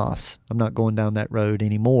 or no mas, I'm not going down that road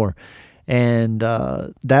anymore. And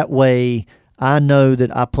that way, I know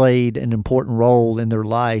that I played an important role in their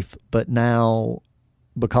life, but now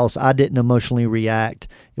because I didn't emotionally react,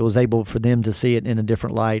 it was able for them to see it in a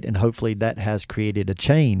different light, and hopefully that has created a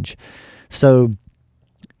change. So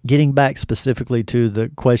getting back specifically to the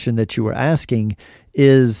question that you were asking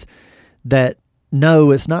is that,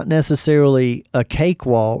 no, it's not necessarily a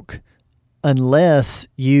cakewalk unless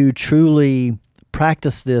you truly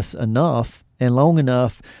practice this enough and long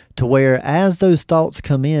enough to where as those thoughts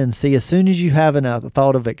come in, see, as soon as you have a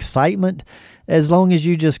thought of excitement, as long as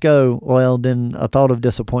you just go, well, then a thought of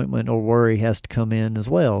disappointment or worry has to come in as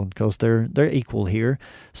well because they're equal here.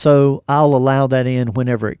 So I'll allow that in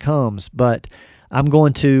whenever it comes. But I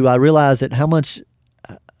realize that how much,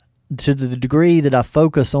 to the degree that I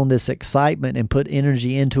focus on this excitement and put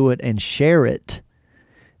energy into it and share it,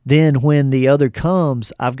 then when the other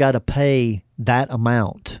comes, I've got to pay that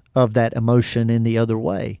amount of that emotion in the other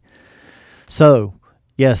way. So,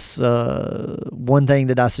 yes, one thing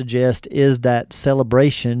that I suggest is that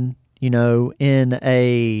celebration, in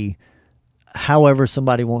a however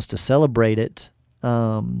somebody wants to celebrate it.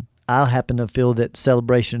 I happen to feel that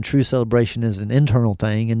true celebration is an internal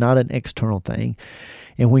thing and not an external thing.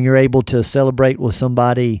 And when you're able to celebrate with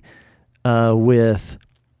somebody with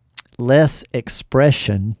less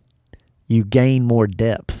expression, you gain more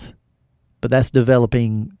depth. But that's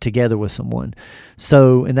developing together with someone.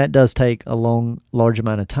 So, and that does take a large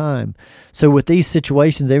amount of time. So with these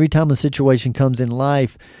situations, every time a situation comes in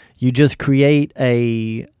life, you just create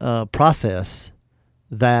a process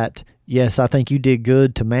that yes, I think you did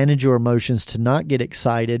good to manage your emotions, to not get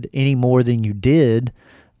excited any more than you did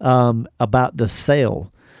about the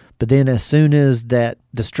sale. But then as soon as that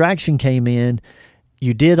distraction came in,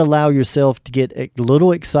 you did allow yourself to get a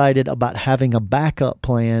little excited about having a backup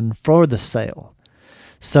plan for the sale.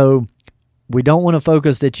 So we don't want to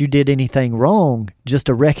focus that you did anything wrong, just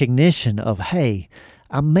a recognition of, hey,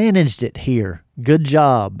 I managed it here. Good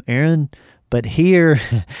job, Aaron. But here,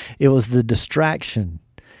 it was the distraction.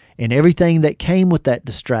 And everything that came with that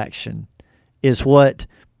distraction is what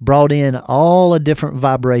brought in all a different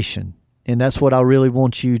vibration. And that's what I really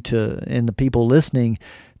want you to, and the people listening,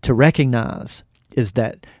 to recognize, is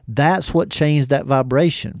that that's what changed that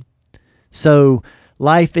vibration. So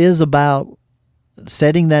life is about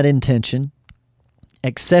setting that intention,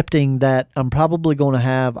 accepting that I'm probably going to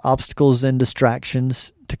have obstacles and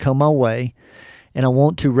distractions to come my way, and I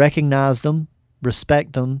want to recognize them,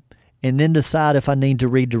 respect them, and then decide if I need to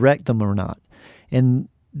redirect them or not. And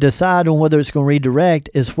decide on whether it's going to redirect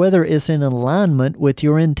is whether it's in alignment with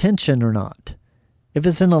your intention or not. If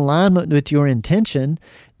it's in alignment with your intention,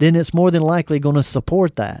 then it's more than likely going to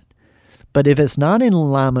support that. But if it's not in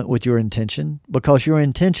alignment with your intention, because your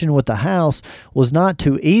intention with the house was not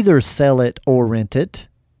to either sell it or rent it,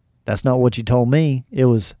 that's not what you told me, it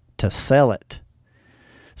was to sell it.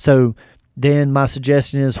 So then my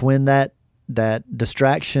suggestion is, when that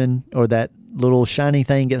distraction or that little shiny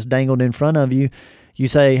thing gets dangled in front of you, you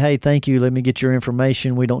say, hey, thank you, let me get your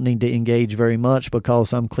information. We don't need to engage very much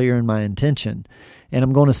because I'm clear in my intention. And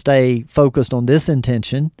I'm going to stay focused on this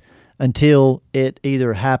intention until it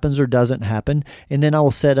either happens or doesn't happen. And then I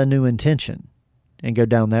will set a new intention and go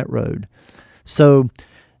down that road. So,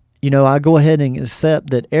 I go ahead and accept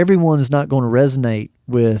that everyone's not going to resonate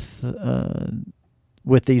with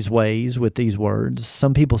these ways, with these words.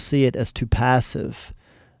 Some people see it as too passive.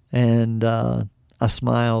 And I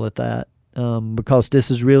smile at that because this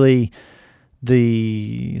is really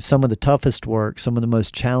some of the toughest work, some of the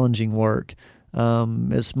most challenging work.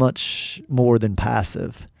 It's much more than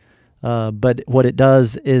passive. But what it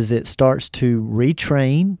does is it starts to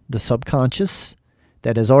retrain the subconscious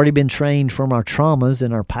that has already been trained from our traumas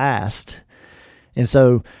in our past. And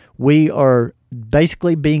so we are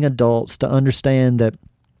basically being adults to understand that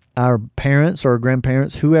our parents or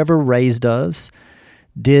grandparents, whoever raised us,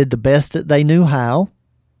 did the best that they knew how.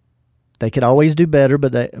 They could always do better,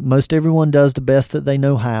 but most everyone does the best that they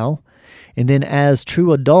know how. And then as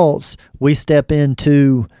true adults, we step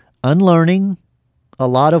into unlearning a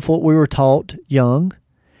lot of what we were taught young,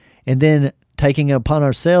 and then taking it upon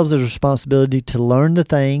ourselves as a responsibility to learn the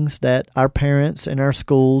things that our parents and our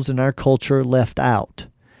schools and our culture left out,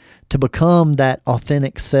 to become that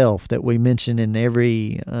authentic self that we mention in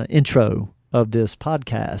every intro of this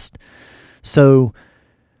podcast. So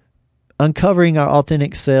uncovering our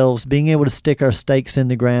authentic selves, being able to stick our stakes in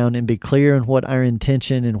the ground and be clear in what our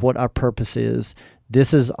intention and what our purpose is,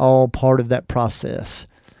 this is all part of that process.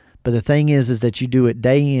 But the thing is that you do it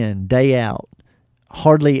day in, day out,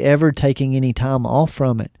 hardly ever taking any time off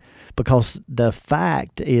from it, because the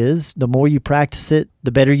fact is, the more you practice it,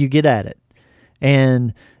 the better you get at it.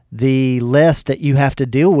 And the less that you have to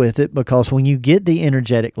deal with it, because when you get the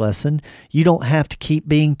energetic lesson, you don't have to keep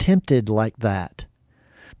being tempted like that.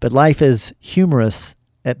 But life is humorous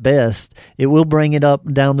at best. It will bring it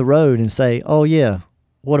up down the road and say, oh yeah,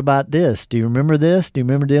 what about this? Do you remember this? Do you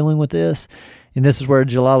remember dealing with this? And this is where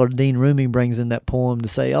Jalaluddin Rumi brings in that poem to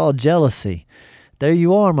say, oh, jealousy. There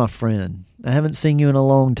you are, my friend. I haven't seen you in a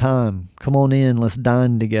long time. Come on in, let's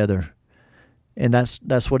dine together. And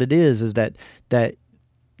that's what it is that this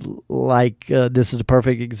is a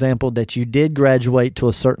perfect example that you did graduate to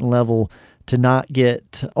a certain level to not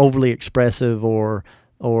get overly expressive or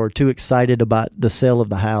too excited about the sale of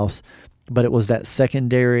the house, but it was that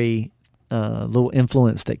secondary little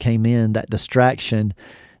influence that came in, that distraction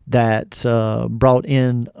that brought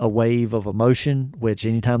in a wave of emotion, which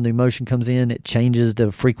anytime the emotion comes in, it changes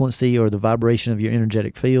the frequency or the vibration of your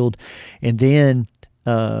energetic field. And then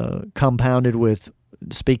compounded with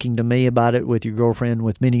speaking to me about it, with your girlfriend,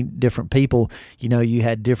 with many different people, you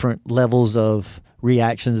had different levels of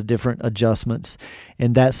reactions, different adjustments.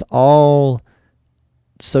 And that's all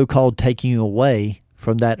so-called taking you away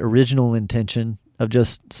from that original intention of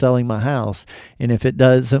just selling my house. And if it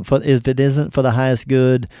isn't for the highest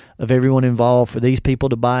good of everyone involved, for these people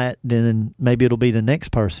to buy it, then maybe it'll be the next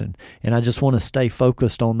person. And I just want to stay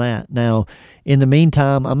focused on that. Now, in the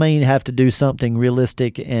meantime, I may have to do something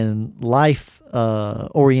realistic and life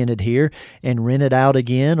oriented here and rent it out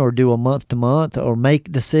again, or do a month to month, or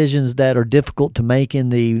make decisions that are difficult to make in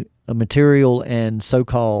the material and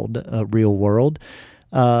so-called real world.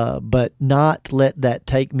 but not let that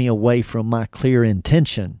take me away from my clear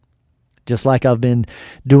intention. Just like I've been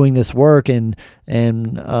doing this work and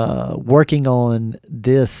working on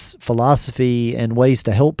this philosophy and ways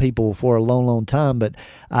to help people for a long, long time, but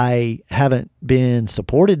I haven't been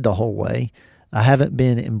supported the whole way. I haven't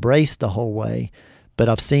been embraced the whole way, but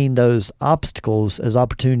I've seen those obstacles as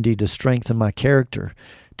opportunity to strengthen my character,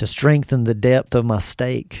 to strengthen the depth of my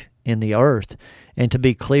stake in the earth, and to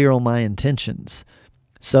be clear on my intentions.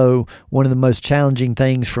 So one of the most challenging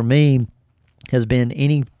things for me has been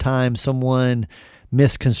any time someone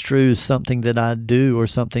misconstrues something that I do or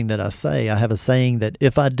something that I say. I have a saying that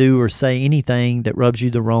if I do or say anything that rubs you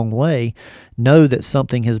the wrong way, know that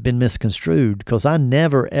something has been misconstrued, because I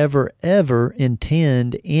never, ever, ever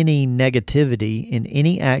intend any negativity in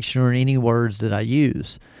any action or any words that I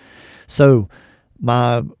use. So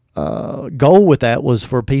my goal with that was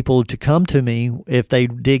for people to come to me if they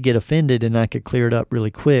did get offended and I could clear it up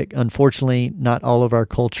really quick. Unfortunately, not all of our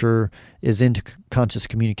culture is into conscious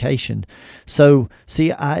communication. So,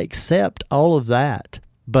 see, I accept all of that,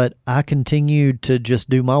 but I continue to just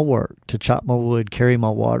do my work, to chop my wood, carry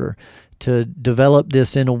my water, to develop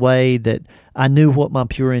this in a way that I knew what my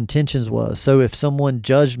pure intentions was. So if someone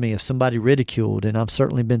judged me, if somebody ridiculed, and I've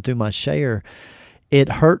certainly been through my share, it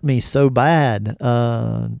hurt me so bad,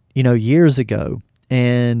 years ago.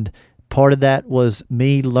 And part of that was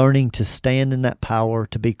me learning to stand in that power,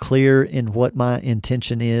 to be clear in what my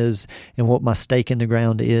intention is and what my stake in the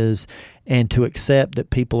ground is, and to accept that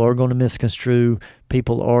people are going to misconstrue,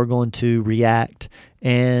 people are going to react.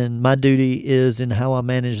 And my duty is in how I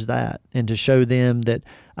manage that, and to show them that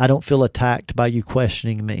I don't feel attacked by you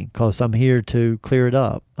questioning me, because I'm here to clear it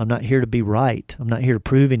up. I'm not here to be right. I'm not here to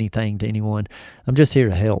prove anything to anyone. I'm just here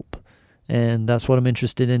to help. And that's what I'm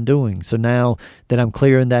interested in doing. So now that I'm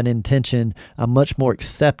clear in that intention, I'm much more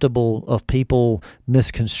acceptable of people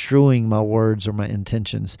misconstruing my words or my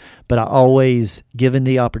intentions. But I always, given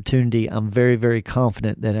the opportunity, I'm very, very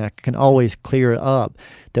confident that I can always clear it up,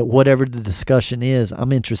 that whatever the discussion is,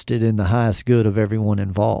 I'm interested in the highest good of everyone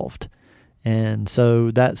involved. And so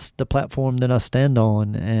that's the platform that I stand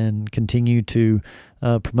on and continue to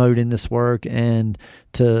promote in this work, and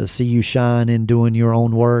to see you shine in doing your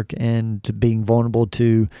own work, and to being vulnerable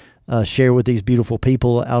to share with these beautiful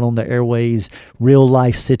people out on the airways real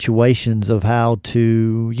life situations of how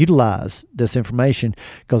to utilize this information,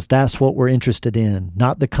 because that's what we're interested in,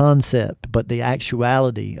 not the concept, but the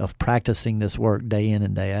actuality of practicing this work day in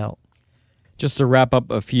and day out. Just to wrap up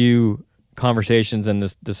a few conversations and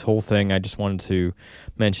this whole thing, I just wanted to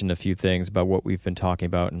mention a few things about what we've been talking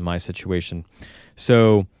about in my situation.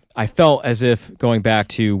 So I felt as if, going back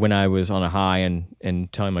to when I was on a high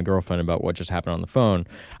and telling my girlfriend about what just happened on the phone,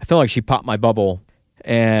 I felt like she popped my bubble.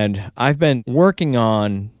 And I've been working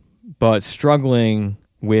on, but struggling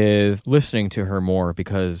with listening to her more,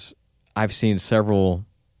 because I've seen several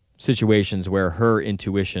situations where her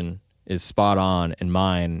intuition is spot on and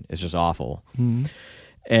mine is just awful. Mm-hmm.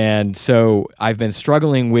 And so I've been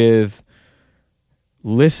struggling with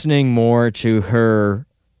listening more to her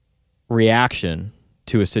reaction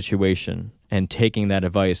to a situation and taking that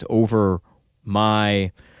advice over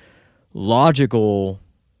my logical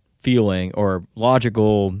feeling or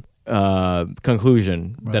logical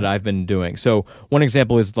conclusion that I've been doing. So one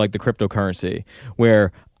example is like the cryptocurrency,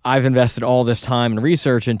 where I've invested all this time and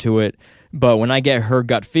research into it, but when I get her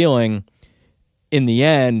gut feeling, in the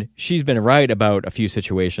end, she's been right about a few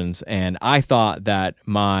situations, and I thought that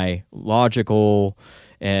my logical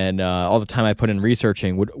and all the time I put in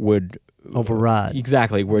researching would override.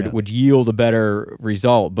 Exactly, would yield a better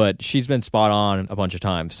result, but she's been spot on a bunch of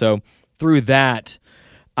times. So through that,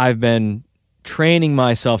 I've been training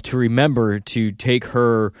myself to remember to take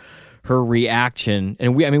her reaction,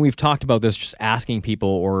 and we've talked about this, just asking people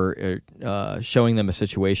or showing them a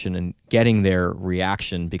situation and getting their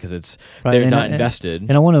reaction, because they're not invested.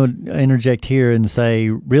 And I want to interject here and say,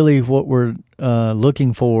 really, what we're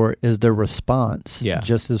looking for is their response,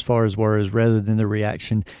 just as far as words, rather than the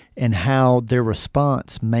reaction, and how their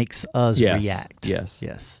response makes us react.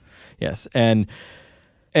 Yes. And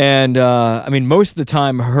most of the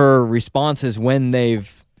time, her responses, when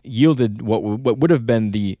they've yielded what would have been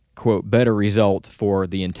the quote better result for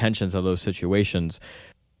the intentions of those situations,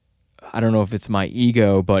 I don't know if it's my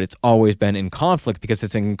ego, but it's always been in conflict, because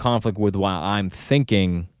it's in conflict with what I'm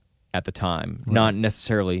thinking at the time, not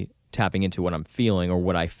necessarily tapping into what I'm feeling or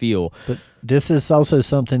what I feel. But this is also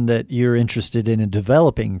something that you're interested in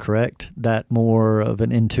developing, correct? That more of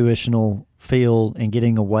an intuitional feel and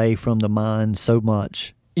getting away from the mind so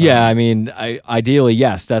much. Yeah, ideally,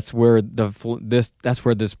 yes. That's where this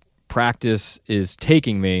practice is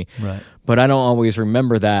taking me. Right. But I don't always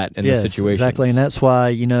remember that in the situation. Exactly. And that's why,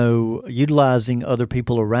 utilizing other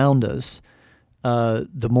people around us,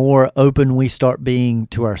 the more open we start being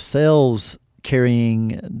to ourselves,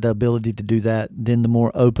 carrying the ability to do that, then the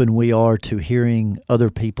more open we are to hearing other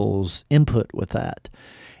people's input with that.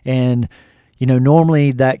 And,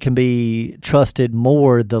 normally that can be trusted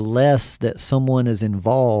more the less that someone is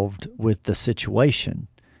involved with the situation.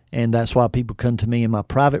 And that's why people come to me in my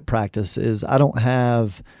private practice is I don't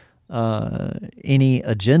have any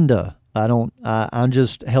agenda. I'm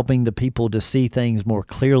just helping the people to see things more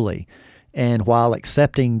clearly. And while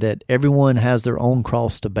accepting that everyone has their own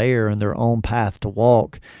cross to bear and their own path to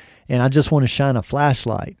walk, and I just want to shine a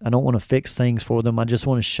flashlight. I don't want to fix things for them. I just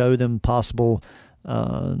want to show them possible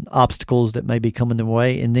obstacles that may be coming their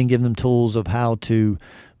way, and then give them tools of how to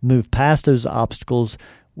move past those obstacles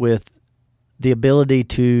with the ability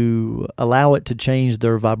to allow it to change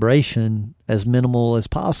their vibration as minimal as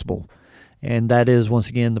possible. And that is, once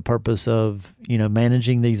again, the purpose of,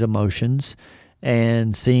 managing these emotions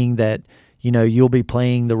and seeing that, you'll be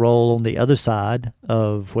playing the role on the other side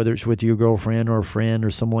of whether it's with your girlfriend or a friend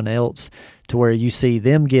or someone else, to where you see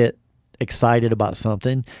them get excited about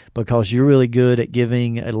something because you're really good at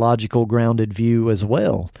giving a logical, grounded view as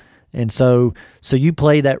well. And so you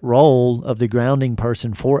play that role of the grounding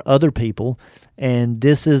person for other people. And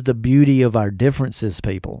this is the beauty of our differences,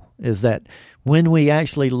 people, is that when we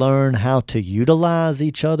actually learn how to utilize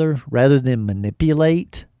each other rather than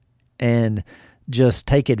manipulate and just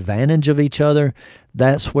take advantage of each other,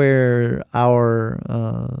 that's where our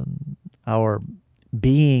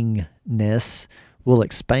beingness will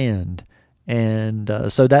expand. And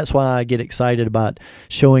so that's why I get excited about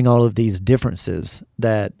showing all of these differences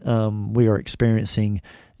that we are experiencing.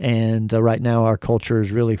 And right now our culture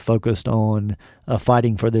is really focused on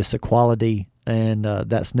fighting for this equality, and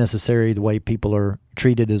that's necessary, the way people are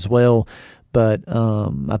treated as well. But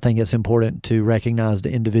I think it's important to recognize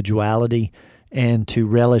the individuality and to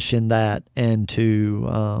relish in that, and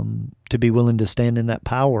to be willing to stand in that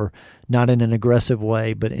power, not in an aggressive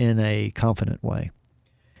way, but in a confident way.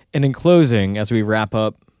 And in closing, as we wrap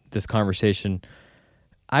up this conversation,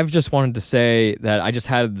 I've just wanted to say that I just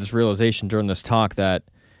had this realization during this talk that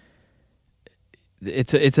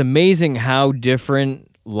it's amazing how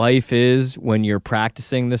different life is when you're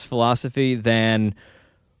practicing this philosophy than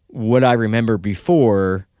what I remember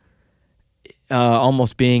before,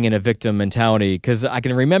 almost being in a victim mentality. Because I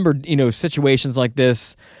can remember, situations like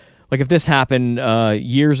this. Like if this happened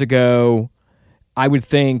years ago, I would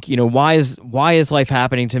think, why is life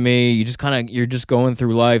happening to me? You're just going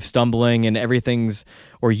through life stumbling, and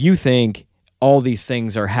or you think all these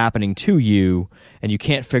things are happening to you, and you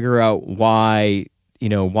can't figure out why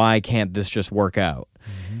can't this just work out?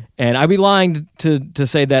 Mm-hmm. And I'd be lying to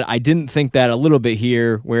say that I didn't think that a little bit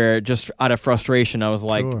here, where just out of frustration, I was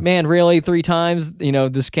like, sure, man, really 3 times?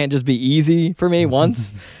 This can't just be easy for me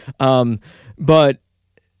once. But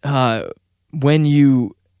when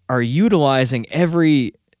you are utilizing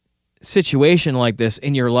every situation like this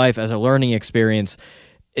in your life as a learning experience,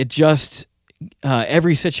 it just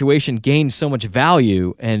every situation gains so much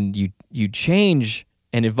value, and you change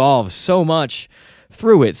and evolve so much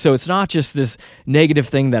through it. So it's not just this negative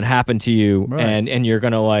thing that happened to you, right, and you're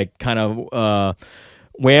gonna kind of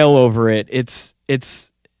wail over it. It's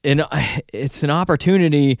an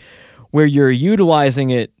opportunity where you're utilizing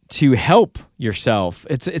it to help yourself.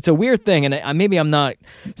 It's a weird thing, and maybe I'm not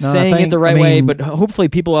saying it the right way, but hopefully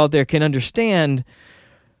people out there can understand,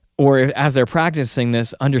 or as they're practicing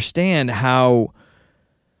this, understand how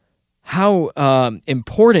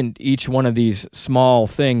important each one of these small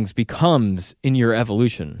things becomes in your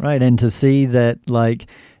evolution. Right, and to see that,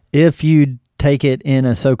 if you take it in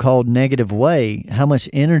a so-called negative way, how much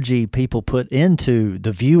energy people put into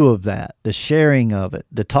the view of that, the sharing of it,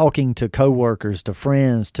 the talking to coworkers, to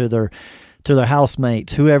friends, to their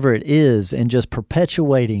housemates, whoever it is, and just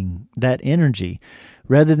perpetuating that energy,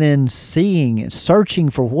 rather than searching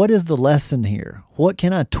for what is the lesson here? What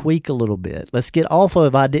can I tweak a little bit? Let's get off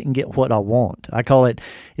of I didn't get what I want. I call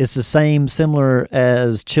it's the similar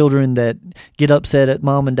as children that get upset at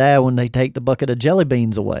mom and dad when they take the bucket of jelly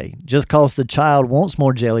beans away. Just because the child wants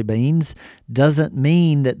more jelly beans doesn't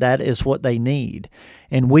mean that is what they need.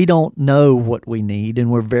 And we don't know what we need,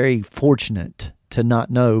 and we're very fortunate to not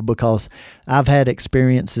know, because I've had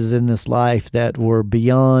experiences in this life that were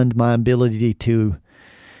beyond my ability to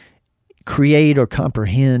create or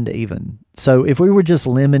comprehend even. So if we were just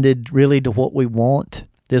limited really to what we want,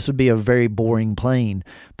 this would be a very boring plane.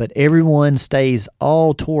 But everyone stays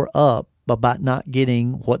all tore up about not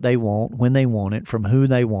getting what they want, when they want it, from who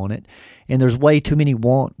they want it. And there's way too many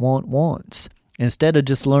wants. Instead of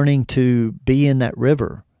just learning to be in that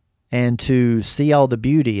river and to see all the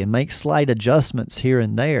beauty and make slight adjustments here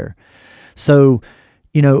and there. So,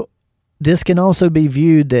 this can also be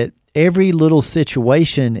viewed that every little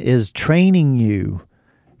situation is training you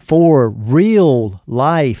for real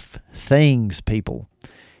life things, people.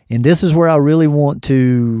 And this is where I really want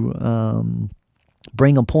to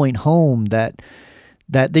bring a point home that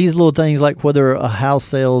these little things, like whether a house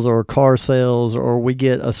sells or a car sells or we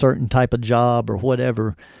get a certain type of job or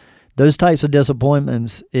whatever, those types of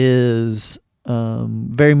disappointments is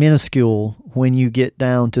very minuscule when you get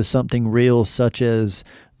down to something real, such as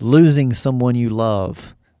losing someone you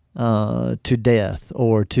love to death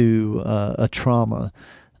or to a trauma.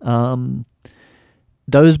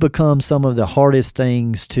 Those become some of the hardest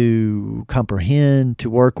things to comprehend, to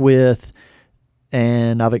work with,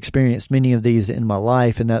 and I've experienced many of these in my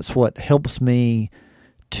life, and that's what helps me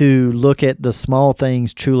to look at the small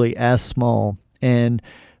things truly as small. And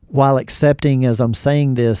while accepting, as I'm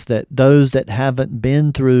saying this, that those that haven't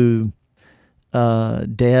been through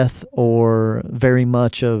death or very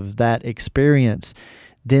much of that experience,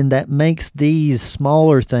 then that makes these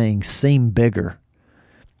smaller things seem bigger.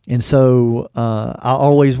 And so I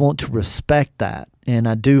always want to respect that. And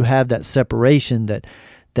I do have that separation that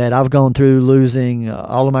I've gone through, losing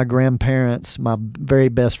all of my grandparents, my very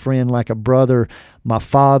best friend like a brother, my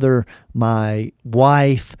father, my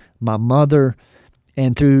wife, my mother,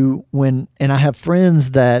 and I have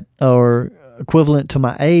friends that are equivalent to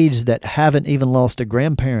my age that haven't even lost a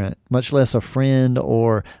grandparent, much less a friend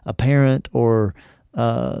or a parent or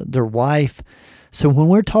their wife. So when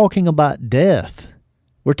we're talking about death,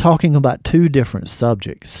 we're talking about two different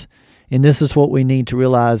subjects. And this is what we need to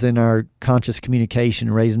realize in our conscious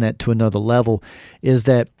communication, raising that to another level, is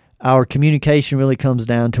that our communication really comes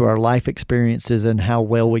down to our life experiences and how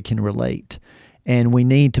well we can relate. And we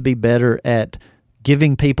need to be better at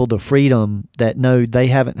giving people the freedom that know they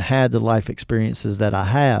haven't had the life experiences that I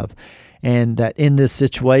have. And that in this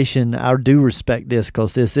situation, I do respect this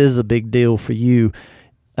because this is a big deal for you.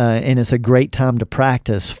 And it's a great time to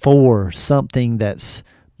practice for something that's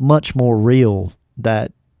much more real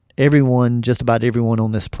that just about everyone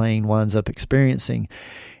on this plane winds up experiencing.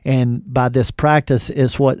 And by this practice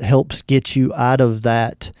is what helps get you out of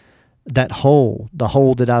that hole, the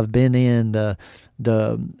hole that I've been in, the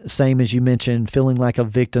same as you mentioned, feeling like a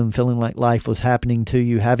victim, feeling like life was happening to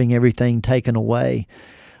you, having everything taken away,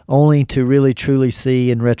 only to really truly see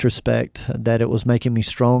in retrospect that it was making me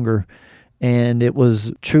stronger. And it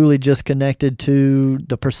was truly just connected to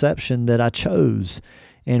the perception that I chose.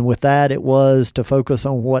 And with that, it was to focus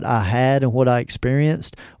on what I had and what I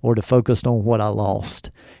experienced, or to focus on what I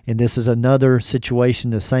lost. And this is another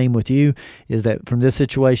situation, the same with you, is that from this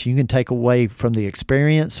situation, you can take away from the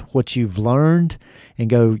experience what you've learned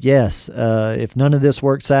and go, yes, if none of this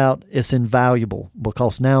works out, it's invaluable,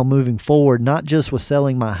 because now moving forward, not just with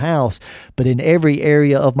selling my house, but in every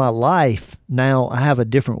area of my life, now I have a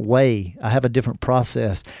different way. I have a different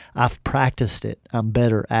process. I've practiced it. I'm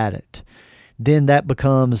better at it. Then that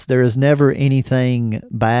becomes, there is never anything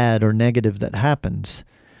bad or negative that happens,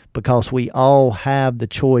 because we all have the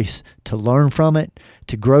choice to learn from it,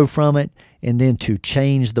 to grow from it, and then to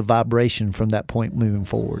change the vibration from that point moving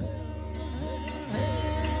forward.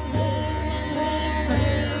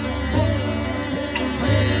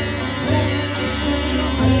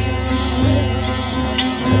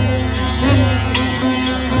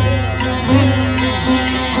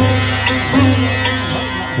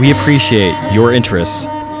 We appreciate your interest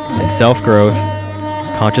in self-growth,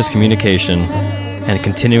 conscious communication, and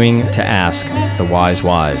continuing to ask the wise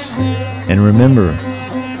whys. And remember,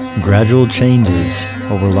 gradual changes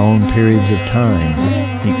over long periods of time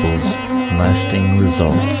equals lasting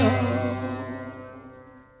results.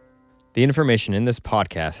 The information in this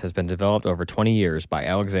podcast has been developed over 20 years by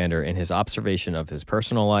Alexander in his observation of his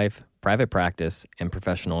personal life, private practice, and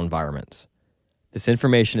professional environments. This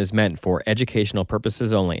information is meant for educational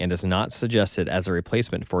purposes only and is not suggested as a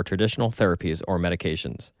replacement for traditional therapies or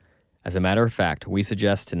medications. As a matter of fact, we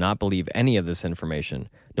suggest to not believe any of this information,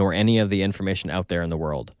 nor any of the information out there in the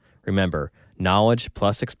world. Remember, knowledge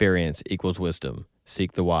plus experience equals wisdom.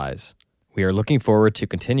 Seek the wise. We are looking forward to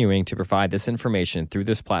continuing to provide this information through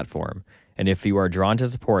this platform, and if you are drawn to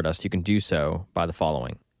support us, you can do so by the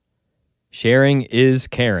following. Sharing is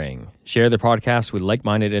caring. Share the podcast with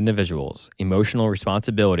like-minded individuals. Emotional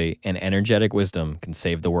responsibility and energetic wisdom can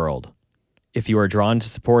save the world. If you are drawn to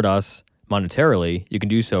support us monetarily, you can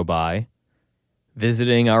do so by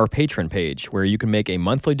visiting our Patreon page, where you can make a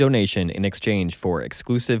monthly donation in exchange for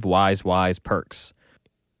exclusive Wise perks.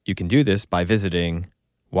 You can do this by visiting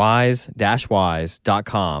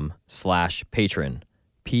wise-wise.com/patron,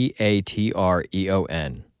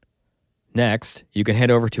 Patreon. Next, you can head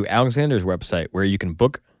over to Alexander's website, where you can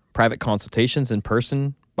book private consultations in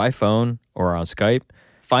person, by phone, or on Skype.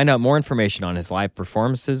 Find out more information on his live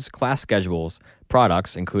performances, class schedules,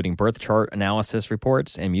 products, including birth chart analysis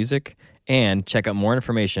reports and music, and check out more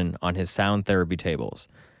information on his sound therapy tables.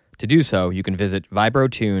 To do so, you can visit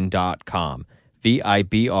vibrotune.com,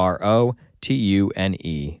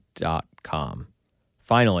 vibrotune.com.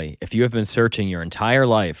 Finally, if you have been searching your entire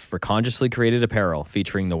life for consciously created apparel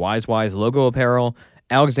featuring the Wise logo apparel,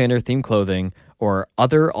 Alexander themed clothing, or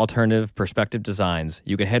other alternative perspective designs,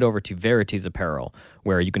 you can head over to Verities Apparel,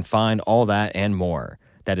 where you can find all that and more.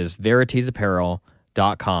 That is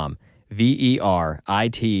veritiesapparel.com,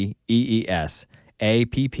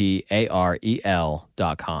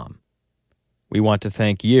 VERITEESAPPAREL.com. We want to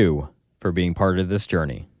thank you for being part of this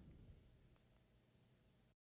journey.